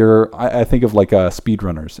 if I think of like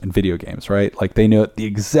speedrunners in video games, right? Like, they know the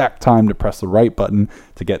exact time to press the right button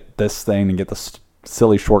to get this thing and get the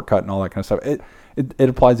silly shortcut and all that kind of stuff. It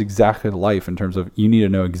applies exactly to life in terms of you need to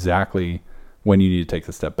know exactly when you need to take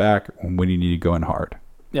the step back and when you need to go in hard.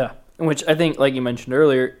 Yeah, which I think, like you mentioned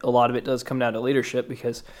earlier, a lot of it does come down to leadership,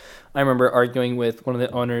 because I remember arguing with one of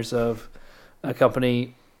the owners of a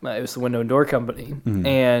company, it was the window and door company,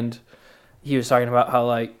 and he was talking about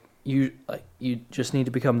how you just need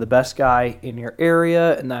to become the best guy in your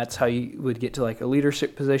area, and that's how you would get to like a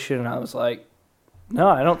leadership position. And I was like, no,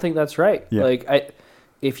 I don't think that's right. Yeah.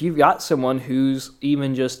 If you've got someone who's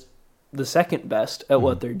even just the second best at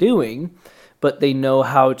what they're doing, but they know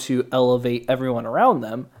how to elevate everyone around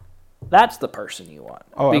them, that's the person you want.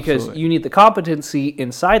 Because absolutely. You need the competency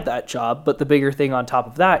inside that job, but the bigger thing on top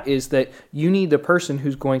of that is that you need the person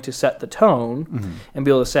who's going to set the tone and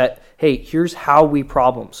be able to set, hey, here's how we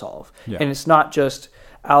problem solve. Yeah. And it's not just,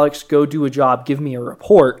 Alex, go do a job, give me a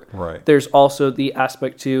report. Right. There's also the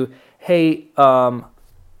aspect to, hey, I'm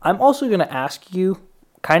also going to ask you,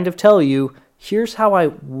 kind of tell you, here's how I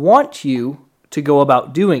want you to go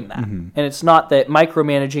about doing that. And it's not that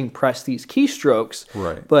micromanaging, press these keystrokes,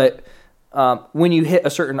 right? But when you hit a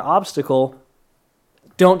certain obstacle,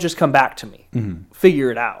 don't just come back to me. Figure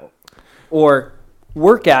it out, or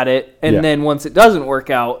work at it, and then once it doesn't work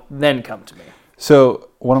out, then come to me. So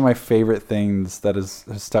one of my favorite things that has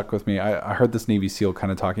stuck with me, I heard this Navy SEAL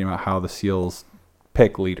kind of talking about how the SEALs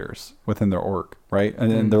pick leaders within their org, right? And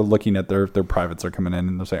then they're looking at their privates are coming in,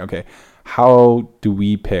 and they're saying, okay, how do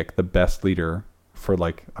we pick the best leader for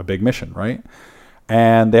like a big mission, right?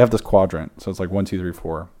 And they have this quadrant, so it's like 1, 2, 3,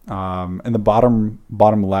 4. In the bottom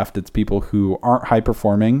left, it's people who aren't high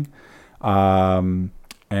performing, but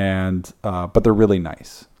they're really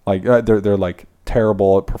nice. Like they're like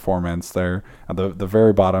terrible at performance. They're at the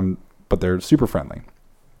very bottom, but they're super friendly.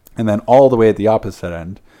 And then all the way at the opposite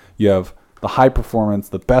end, you have the high performance,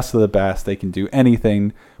 the best of the best. They can do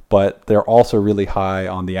anything, but they're also really high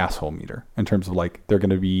on the asshole meter in terms of like they're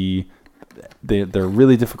really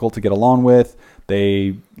difficult to get along with.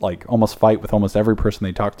 They like almost fight with almost every person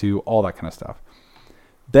they talk to, all that kind of stuff.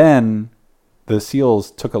 Then the SEALs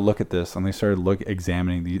took a look at this and they started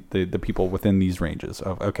examining the people within these ranges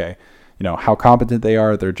of, okay, you know, how competent they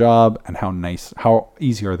are at their job and how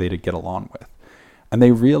easy are they to get along with. And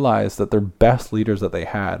they realized that their best leaders that they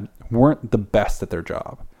had weren't the best at their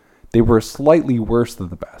job. They were slightly worse than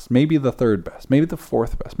the best, maybe the third best, maybe the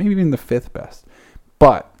fourth best, maybe even the fifth best.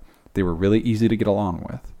 But they were really easy to get along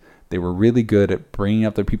with. They were really good at bringing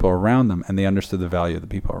up the people around them, and they understood the value of the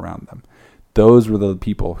people around them. Those were the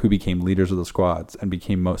people who became leaders of the squads and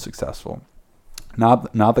became most successful.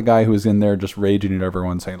 Not the guy who was in there just raging at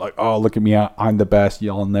everyone saying like, oh, look at me, I'm the best.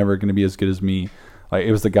 Y'all never going to be as good as me. Like,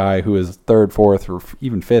 it was the guy who was third, fourth, or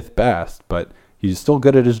even fifth best, but he's still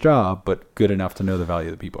good at his job, but good enough to know the value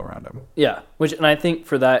of the people around him. Yeah, and I think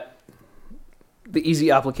for that, the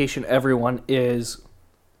easy application everyone is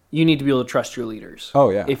you need to be able to trust your leaders. Oh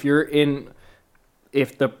yeah.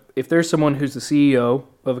 If there's someone who's the CEO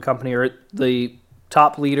of a company or the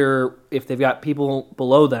top leader, if they've got people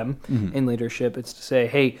below them in leadership, it's to say,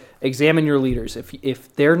 hey, examine your leaders.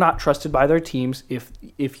 If they're not trusted by their teams,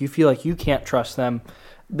 if you feel like you can't trust them,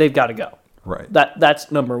 they've got to go. Right.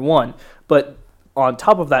 That's number one. But on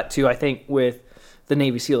top of that too, I think with the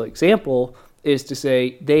Navy SEAL example is to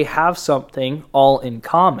say they have something all in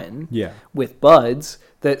common with buds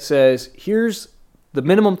that says, here's the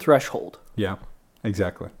minimum threshold. Yeah,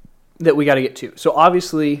 exactly. That we got to get to. So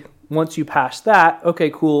obviously, once you pass that,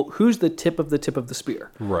 okay, cool. Who's the tip of the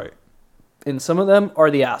spear? Right. And some of them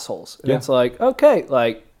are the assholes. And it's like, okay,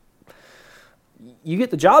 like you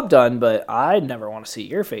get the job done, but I never want to see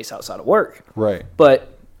your face outside of work. Right.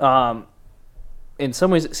 But in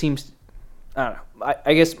some ways, it seems, I don't know.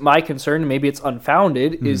 I guess my concern, maybe it's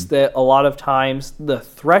unfounded, is that a lot of times the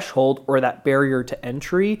threshold or that barrier to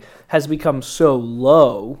entry has become so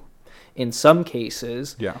low in some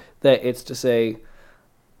cases that it's to say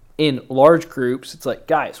in large groups, it's like,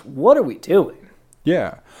 guys, what are we doing?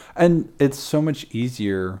 Yeah. And it's so much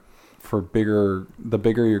easier for the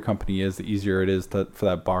bigger your company is, the easier it is for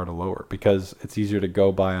that bar to lower, because it's easier to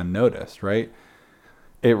go by unnoticed, right?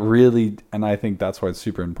 It really, and I think that's why it's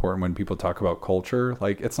super important when people talk about culture.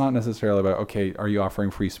 Like, it's not necessarily about, okay, are you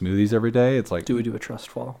offering free smoothies every day? It's like, do we do a trust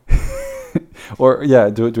fall? Or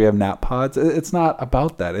do we have nap pods? It's not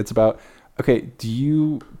about that. It's about, okay, do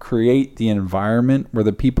you create the environment where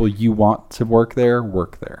the people you want to work there?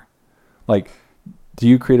 Like, do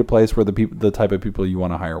you create a place where the type of people you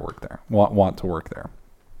want to hire work there, want to work there?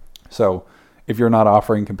 So if you're not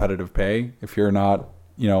offering competitive pay, if you're not,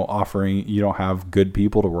 you don't have good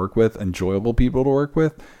people to work with, enjoyable people to work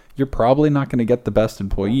with, you're probably not going to get the best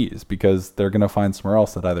employees, because they're going to find somewhere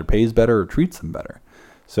else that either pays better or treats them better.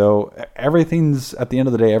 So everything's, at the end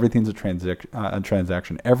of the day, everything's a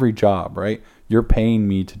transaction. Every job, right? You're paying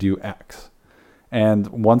me to do X. And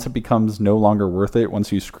once it becomes no longer worth it,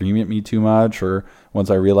 once you scream at me too much, or once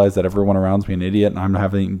I realize that everyone around me an idiot and I'm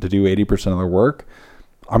having to do 80% of their work,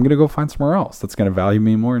 I'm going to go find somewhere else that's going to value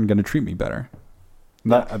me more and going to treat me better.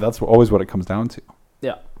 That's always what it comes down to.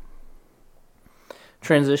 Yeah.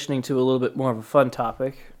 Transitioning to a little bit more of a fun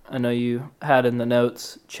topic. I know you had in the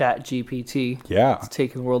notes ChatGPT. Yeah. It's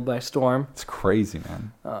taken the world by storm. It's crazy,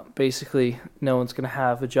 man. Basically, no one's going to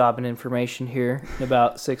have a job in information here in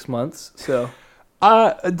about 6 months. So,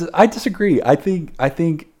 I disagree. I think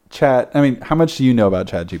how much do you know about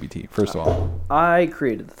ChatGPT, first of all? I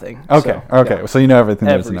created the thing. Okay. So you know everything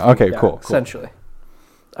there is to know. Okay, cool. Essentially.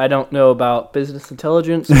 I don't know about business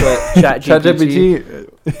intelligence, but ChatGPT.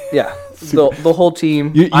 Yeah, the whole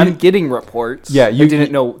team. I'm getting reports. Yeah, you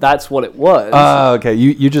didn't know that's what it was. Okay.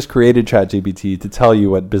 You just created ChatGPT to tell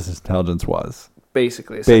you what business intelligence was.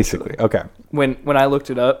 Basically. Okay. When I looked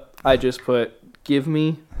it up, I just put, give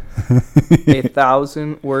me a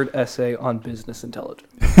 1,000-word essay on business intelligence.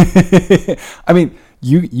 I mean,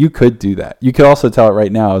 you could do that. You could also tell it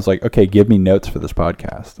right now. It's like, okay, give me notes for this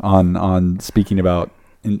podcast on speaking about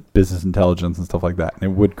business intelligence and stuff like that, and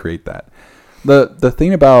it would create that. The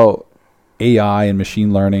thing about AI and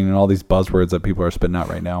machine learning and all these buzzwords that people are spitting out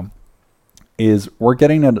right now is we're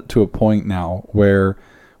getting to a point now where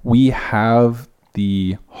we have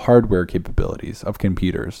the hardware capabilities of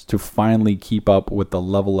computers to finally keep up with the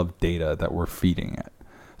level of data that we're feeding it.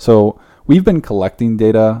 So we've been collecting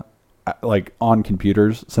data like on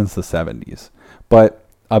computers since the 70s, but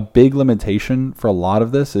a big limitation for a lot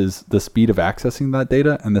of this is the speed of accessing that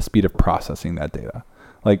data and the speed of processing that data.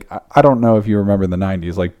 Like, I don't know if you remember in the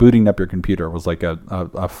 90s, like booting up your computer was like a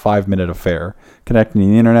 5-minute affair. Connecting to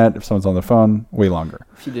the internet, if someone's on the phone, way longer.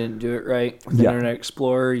 If you didn't do it right with Internet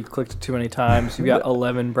Explorer, you clicked it too many times, you've got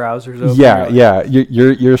 11 browsers open. Yeah.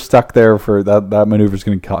 You're stuck there for that maneuver is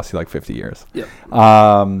going to cost you like 50 years. Yep.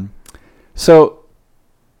 So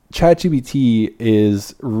ChatGPT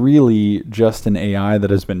is really just an AI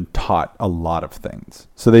that has been taught a lot of things.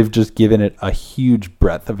 So they've just given it a huge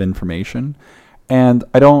breadth of information. And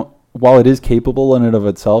while it is capable in and of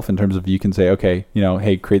itself in terms of you can say, okay,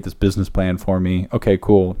 hey, create this business plan for me. Okay,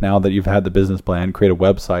 cool. Now that you've had the business plan, create a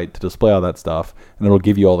website to display all that stuff, and it'll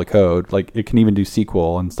give you all the code. Like, it can even do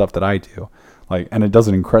SQL and stuff that I do. And it does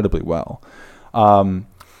it incredibly well.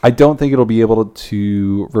 I don't think it'll be able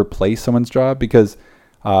to replace someone's job because,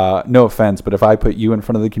 no offense, but if I put you in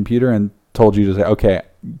front of the computer and told you to say, okay,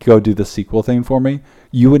 go do the SQL thing for me,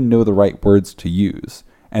 you wouldn't know the right words to use.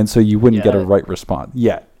 And so you wouldn't get a right response.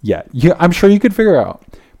 Yeah. I'm sure you could figure out.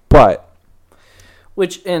 But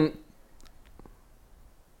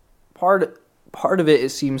part of it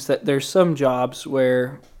seems that there's some jobs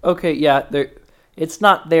where, okay, it's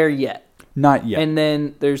not there yet. Not yet. And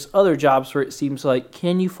then there's other jobs where it seems like,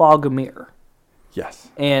 can you fog a mirror? Yes.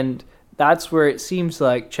 And that's where it seems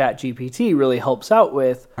like ChatGPT really helps out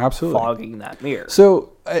with absolutely fogging that mirror.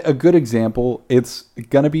 So a good example, it's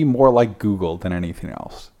going to be more like Google than anything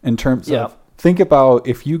else in terms of, think about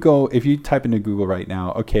if you type into Google right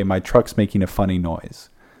now, okay, my truck's making a funny noise.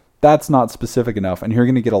 That's not specific enough, and you're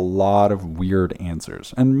going to get a lot of weird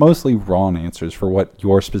answers and mostly wrong answers for what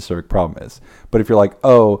your specific problem is. But if you're like,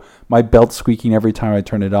 oh, my belt's squeaking every time I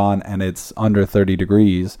turn it on and it's under 30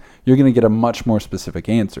 degrees, you're going to get a much more specific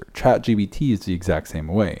answer. ChatGPT is the exact same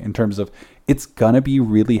way in terms of it's going to be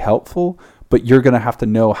really helpful, but you're going to have to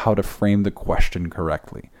know how to frame the question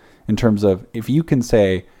correctly in terms of if you can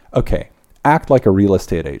say, okay, act like a real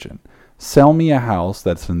estate agent. Sell me a house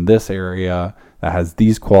that's in this area that has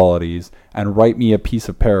these qualities and write me a piece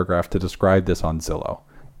of paragraph to describe this on Zillow.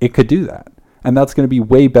 It could do that. And that's going to be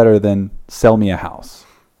way better than sell me a house.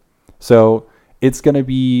 So it's going to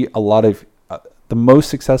be a lot of the most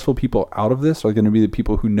successful people out of this are going to be the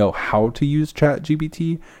people who know how to use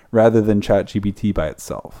ChatGPT rather than ChatGPT by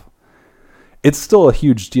itself. It's still a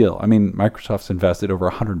huge deal. I mean, Microsoft's invested over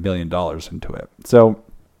 $100 million into it. So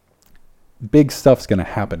big stuff's going to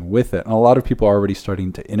happen with it. And a lot of people are already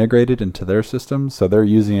starting to integrate it into their systems. So they're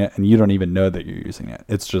using it and you don't even know that you're using it.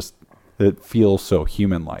 It's just, it feels so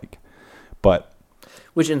human-like. But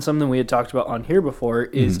which, in something we had talked about on here before,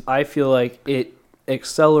 is I feel like it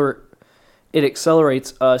accelerates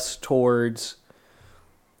us towards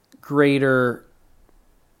greater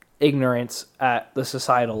ignorance at the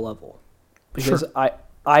societal level. Because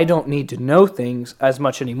I don't need to know things as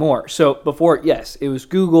much anymore. So before, yes, it was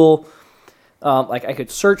Google. Like I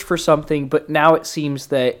could search for something, but now it seems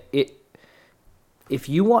that if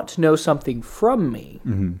you want to know something from me,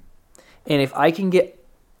 and if I can get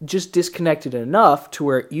just disconnected enough to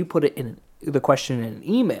where you put it in the question in an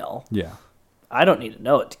email, I don't need to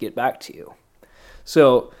know it to get back to you.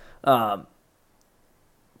 So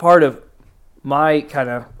part of my kind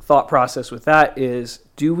of thought process with that is,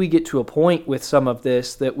 do we get to a point with some of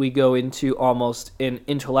this that we go into almost an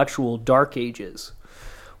intellectual dark ages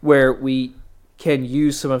where we can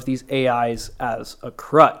use some of these AIs as a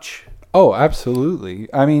crutch? Oh, absolutely.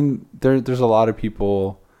 I mean, there's a lot of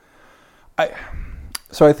people.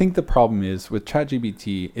 So I think the problem is with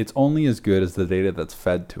ChatGPT, it's only as good as the data that's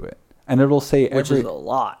fed to it. And it'll say which is a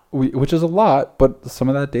lot. Which is a lot, but some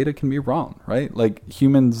of that data can be wrong, right? Like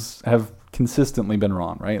humans have consistently been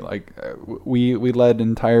wrong, right? Like we led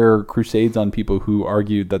entire crusades on people who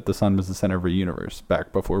argued that the sun was the center of the universe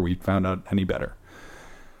back before we found out any better.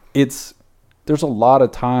 There's a lot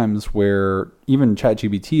of times where even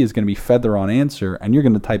ChatGPT is going to be fed the wrong answer and you're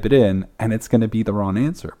going to type it in and it's going to be the wrong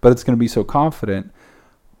answer, but it's going to be so confident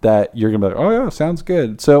that you're going to be like, oh yeah, sounds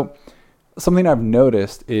good. So something I've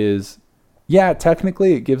noticed is, yeah,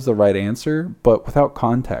 technically it gives the right answer, but without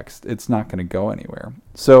context, it's not going to go anywhere.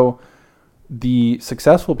 So the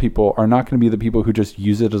successful people are not going to be the people who just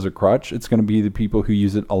use it as a crutch. It's going to be the people who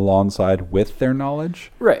use it alongside with their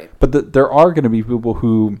knowledge. Right. But there are going to be people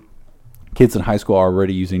who, kids in high school are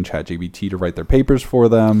already using ChatGPT to write their papers for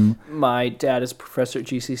them. My dad is a professor at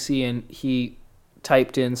GCC, and he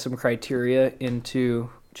typed in some criteria into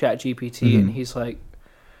ChatGPT, and he's like,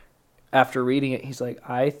 after reading it, he's like,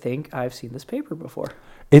 I think I've seen this paper before.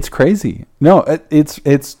 It's crazy. No,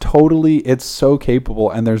 it's totally, it's so capable,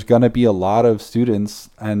 and there's going to be a lot of students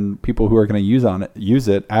and people who are going to use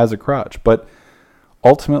it as a crutch, but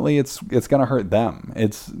ultimately it's going to hurt them.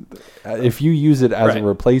 It's if you use it as a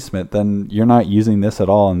replacement, then you're not using this at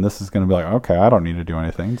all, and this is going to be like, okay, I don't need to do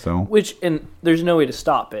anything. So and there's no way to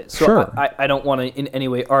stop it. So sure. I don't want to in any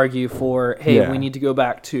way argue for, hey, we need to go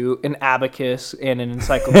back to an abacus and an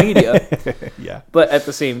encyclopedia. Yeah. But at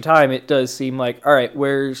the same time, it does seem like, all right,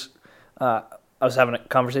 I was having a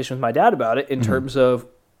conversation with my dad about it in terms of,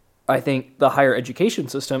 I think the higher education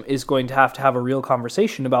system is going to have a real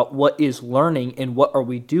conversation about what is learning and what are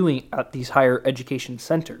we doing at these higher education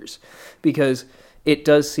centers. Because it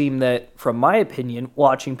does seem that, from my opinion,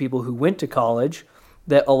 watching people who went to college,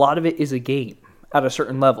 that a lot of it is a game at a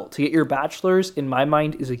certain level. To get your bachelor's, in my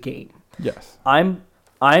mind, is a game. Yes.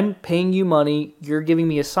 I'm paying you money, you're giving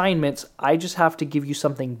me assignments, I just have to give you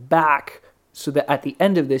something back so that at the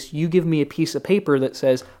end of this, you give me a piece of paper that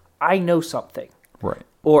says, I know something. Right.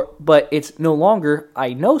 But it's no longer,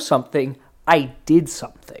 I know something, I did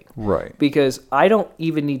something. Right. Because I don't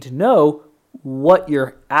even need to know what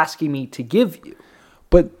you're asking me to give you.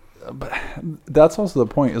 But that's also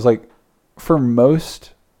the point, is like, for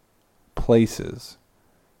most places,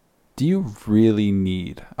 do you really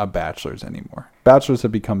need a bachelor's anymore? Bachelors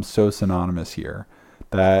have become so synonymous here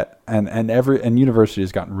that and university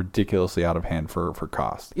has gotten ridiculously out of hand for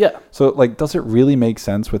cost. Yeah. So like, does it really make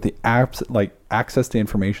sense with the apps, like access to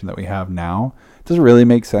information that we have now? Does it really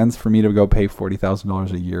make sense for me to go pay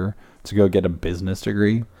 $40,000 a year to go get a business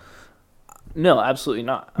degree? No, absolutely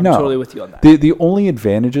not. I'm totally with you on that. The only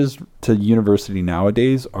advantages to university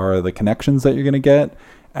nowadays are the connections that you're going to get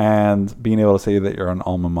and being able to say that you're an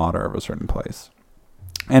alma mater of a certain place.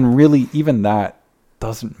 And really, even that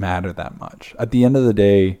doesn't matter that much. At the end of the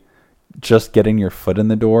day, just getting your foot in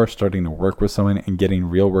the door, starting to work with someone and getting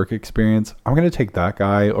real work experience, I'm going to take that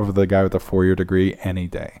guy over the guy with a 4-year degree any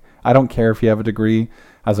day. I don't care if you have a degree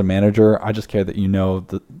as a manager. I just care that you know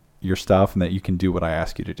your stuff and that you can do what I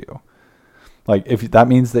ask you to do. Like if that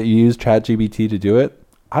means that you use ChatGPT to do it,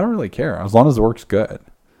 I don't really care as long as it works good.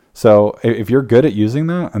 So if you're good at using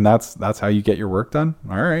that and that's how you get your work done,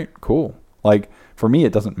 all right, cool. Like for me,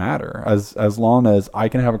 it doesn't matter as long as I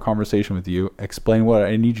can have a conversation with you, explain what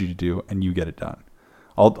I need you to do, and you get it done.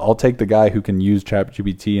 I'll take the guy who can use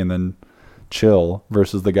ChatGPT and then chill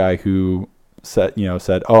versus the guy who said,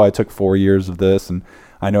 oh, I took 4 years of this and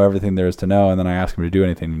I know everything there is to know, and then I ask him to do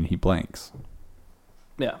anything and he blanks.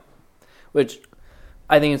 Yeah, which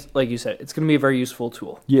I think it's like you said, it's going to be a very useful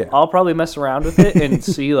tool. Yeah, I'll probably mess around with it and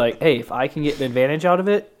see like, hey, if I can get an advantage out of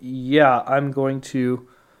it, yeah, I'm going to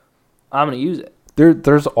use it.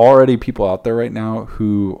 There's already people out there right now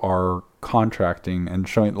who are contracting and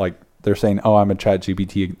showing, like, they're saying, oh, I'm a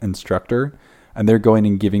ChatGPT instructor, and they're going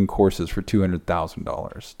and giving courses for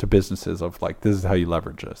 $200,000 to businesses of like, this is how you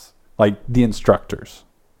leverage this. Like the instructors.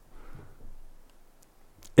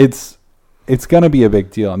 It's going to be a big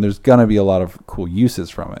deal, and there's going to be a lot of cool uses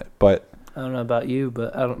from it. But I don't know about you,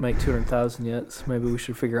 but I don't make 200,000 yet, so maybe we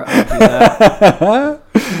should figure out how to do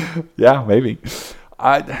that. Yeah, maybe.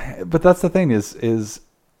 But that's the thing is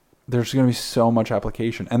there's going to be so much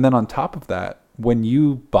application. And then on top of that, when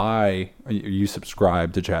you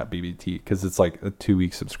subscribe to ChatGPT, because it's like a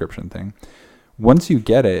 2-week subscription thing, once you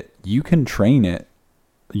get it, you can train it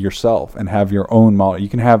yourself and have your own model. You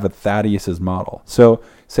can have a Thaddeus's model. So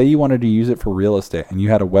say you wanted to use it for real estate and you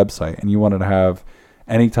had a website and you wanted to have,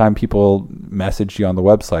 anytime people messaged you on the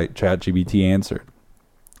website, ChatGPT answered.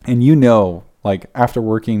 And like after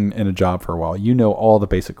working in a job for a while, all the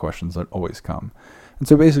basic questions that always come. And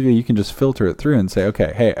so basically you can just filter it through and say,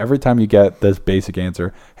 okay, hey, every time you get this basic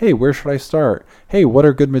answer, hey, where should I start? Hey, what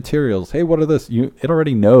are good materials? Hey, what are this? It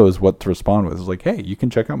already knows what to respond with. It's like, hey, you can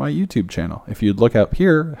check out my YouTube channel. If you look up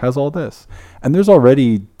here, it has all this. And there's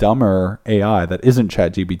already dumber AI that isn't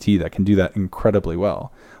ChatGPT that can do that incredibly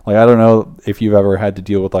well. Like, I don't know if you've ever had to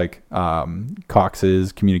deal with like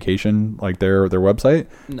Cox's communication, like their website.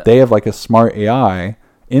 No. They have like a smart AI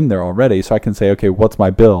in there already, so I can say, okay, what's my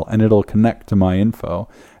bill, and it'll connect to my info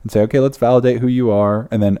and say, okay, let's validate who you are,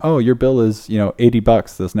 and then, oh, your bill is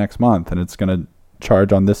 $80 this next month, and it's going to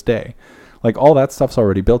charge on this day. Like all that stuff's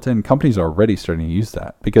already built in. Companies are already starting to use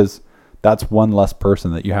that because that's one less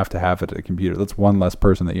person that you have to have at a computer. That's one less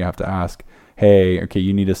person that you have to ask, hey, okay,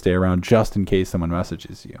 you need to stay around just in case someone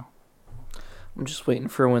messages you. I'm just waiting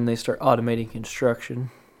for when they start automating construction.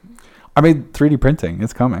 I mean, 3D printing,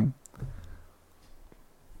 it's coming.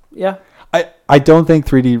 Yeah. I don't think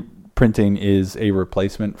 3D printing is a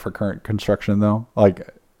replacement for current construction, though. Like,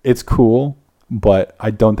 it's cool, but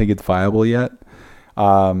I don't think it's viable yet.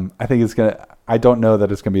 I think I don't know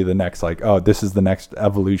that it's going to be the next, like, oh, this is the next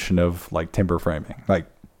evolution of, like, timber framing. Like,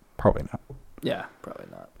 probably not. Yeah, probably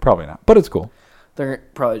not. Probably not, but it's cool. They're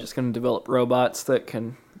probably just going to develop robots that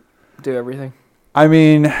can do everything. I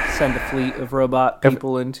mean, send a fleet of robot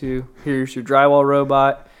people into, here's your drywall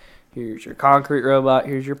robot, here's your concrete robot,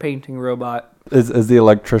 here's your painting robot. Is the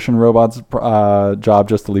electrician robot's job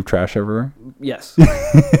just to leave trash everywhere? Yes.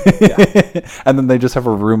 Yeah. And then they just have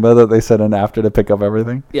a Roomba that they send in after to pick up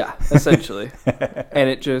everything? Yeah, essentially. And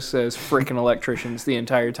it just says freaking electricians the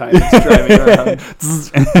entire time it's driving around.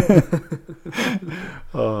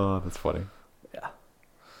 Oh, that's funny. Yeah.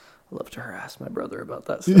 I love to harass my brother about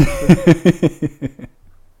that stuff.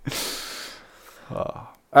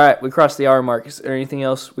 All right, we crossed the hour mark. Is there anything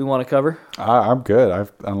else we want to cover? I'm good,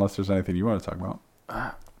 unless there's anything you want to talk about.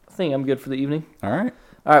 I think I'm good for the evening. All right.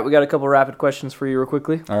 All right, we got a couple rapid questions for you real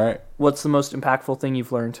quickly. All right. What's the most impactful thing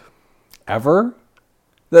you've learned? Ever?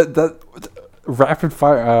 That rapid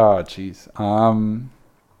fire. Oh, jeez.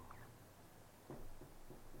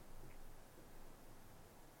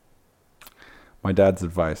 My dad's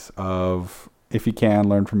advice of, if you can,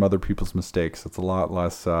 learn from other people's mistakes. It's a lot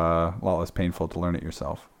less painful to learn it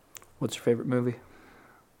yourself. What's your favorite movie?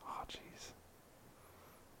 Oh, jeez.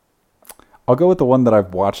 I'll go with the one that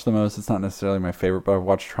I've watched the most. It's not necessarily my favorite, but I've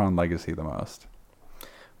watched Tron Legacy the most.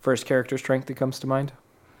 First character strength that comes to mind?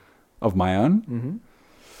 Of my own?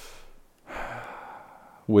 Mm-hmm.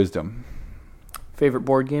 Wisdom. Favorite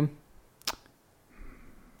board game?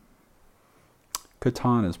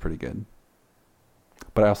 Catan is pretty good.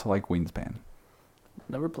 But I also like Wingspan.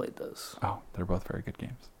 Never played those. Oh, they're both very good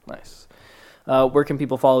games. Nice. Where can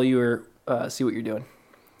people follow you or see what you're doing?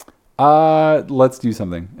 Let's Do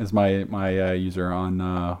Something is my user on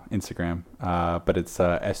Instagram, but it's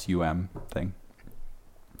SUM thing.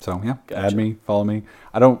 So yeah, gotcha. Add me, follow me.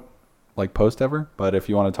 I don't like post ever, but if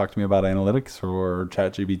you want to talk to me about analytics or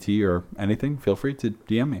ChatGPT or anything, feel free to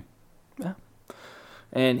DM me. Yeah.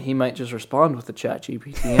 And he might just respond with the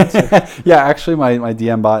ChatGPT answer. Yeah, actually, my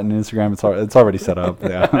DM bot and Instagram, it's already set up.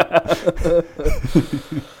 Yeah.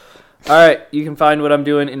 All right, you can find what I'm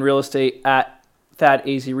doing in real estate at Thad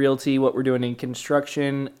AZ Realty. What we're doing in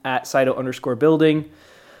construction at Cyto_building.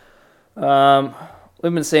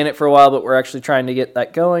 We've been saying it for a while, but we're actually trying to get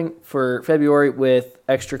that going for February with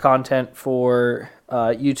extra content for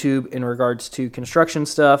YouTube in regards to construction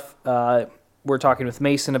stuff. We're talking with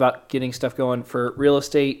Mason about getting stuff going for real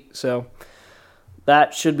estate, so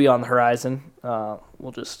that should be on the horizon.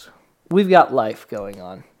 We've got life going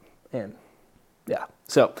on, and yeah.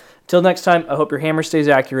 So until next time, I hope your hammer stays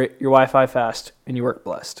accurate, your Wi-Fi fast, and you work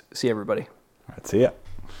blessed. See everybody. All right, see ya.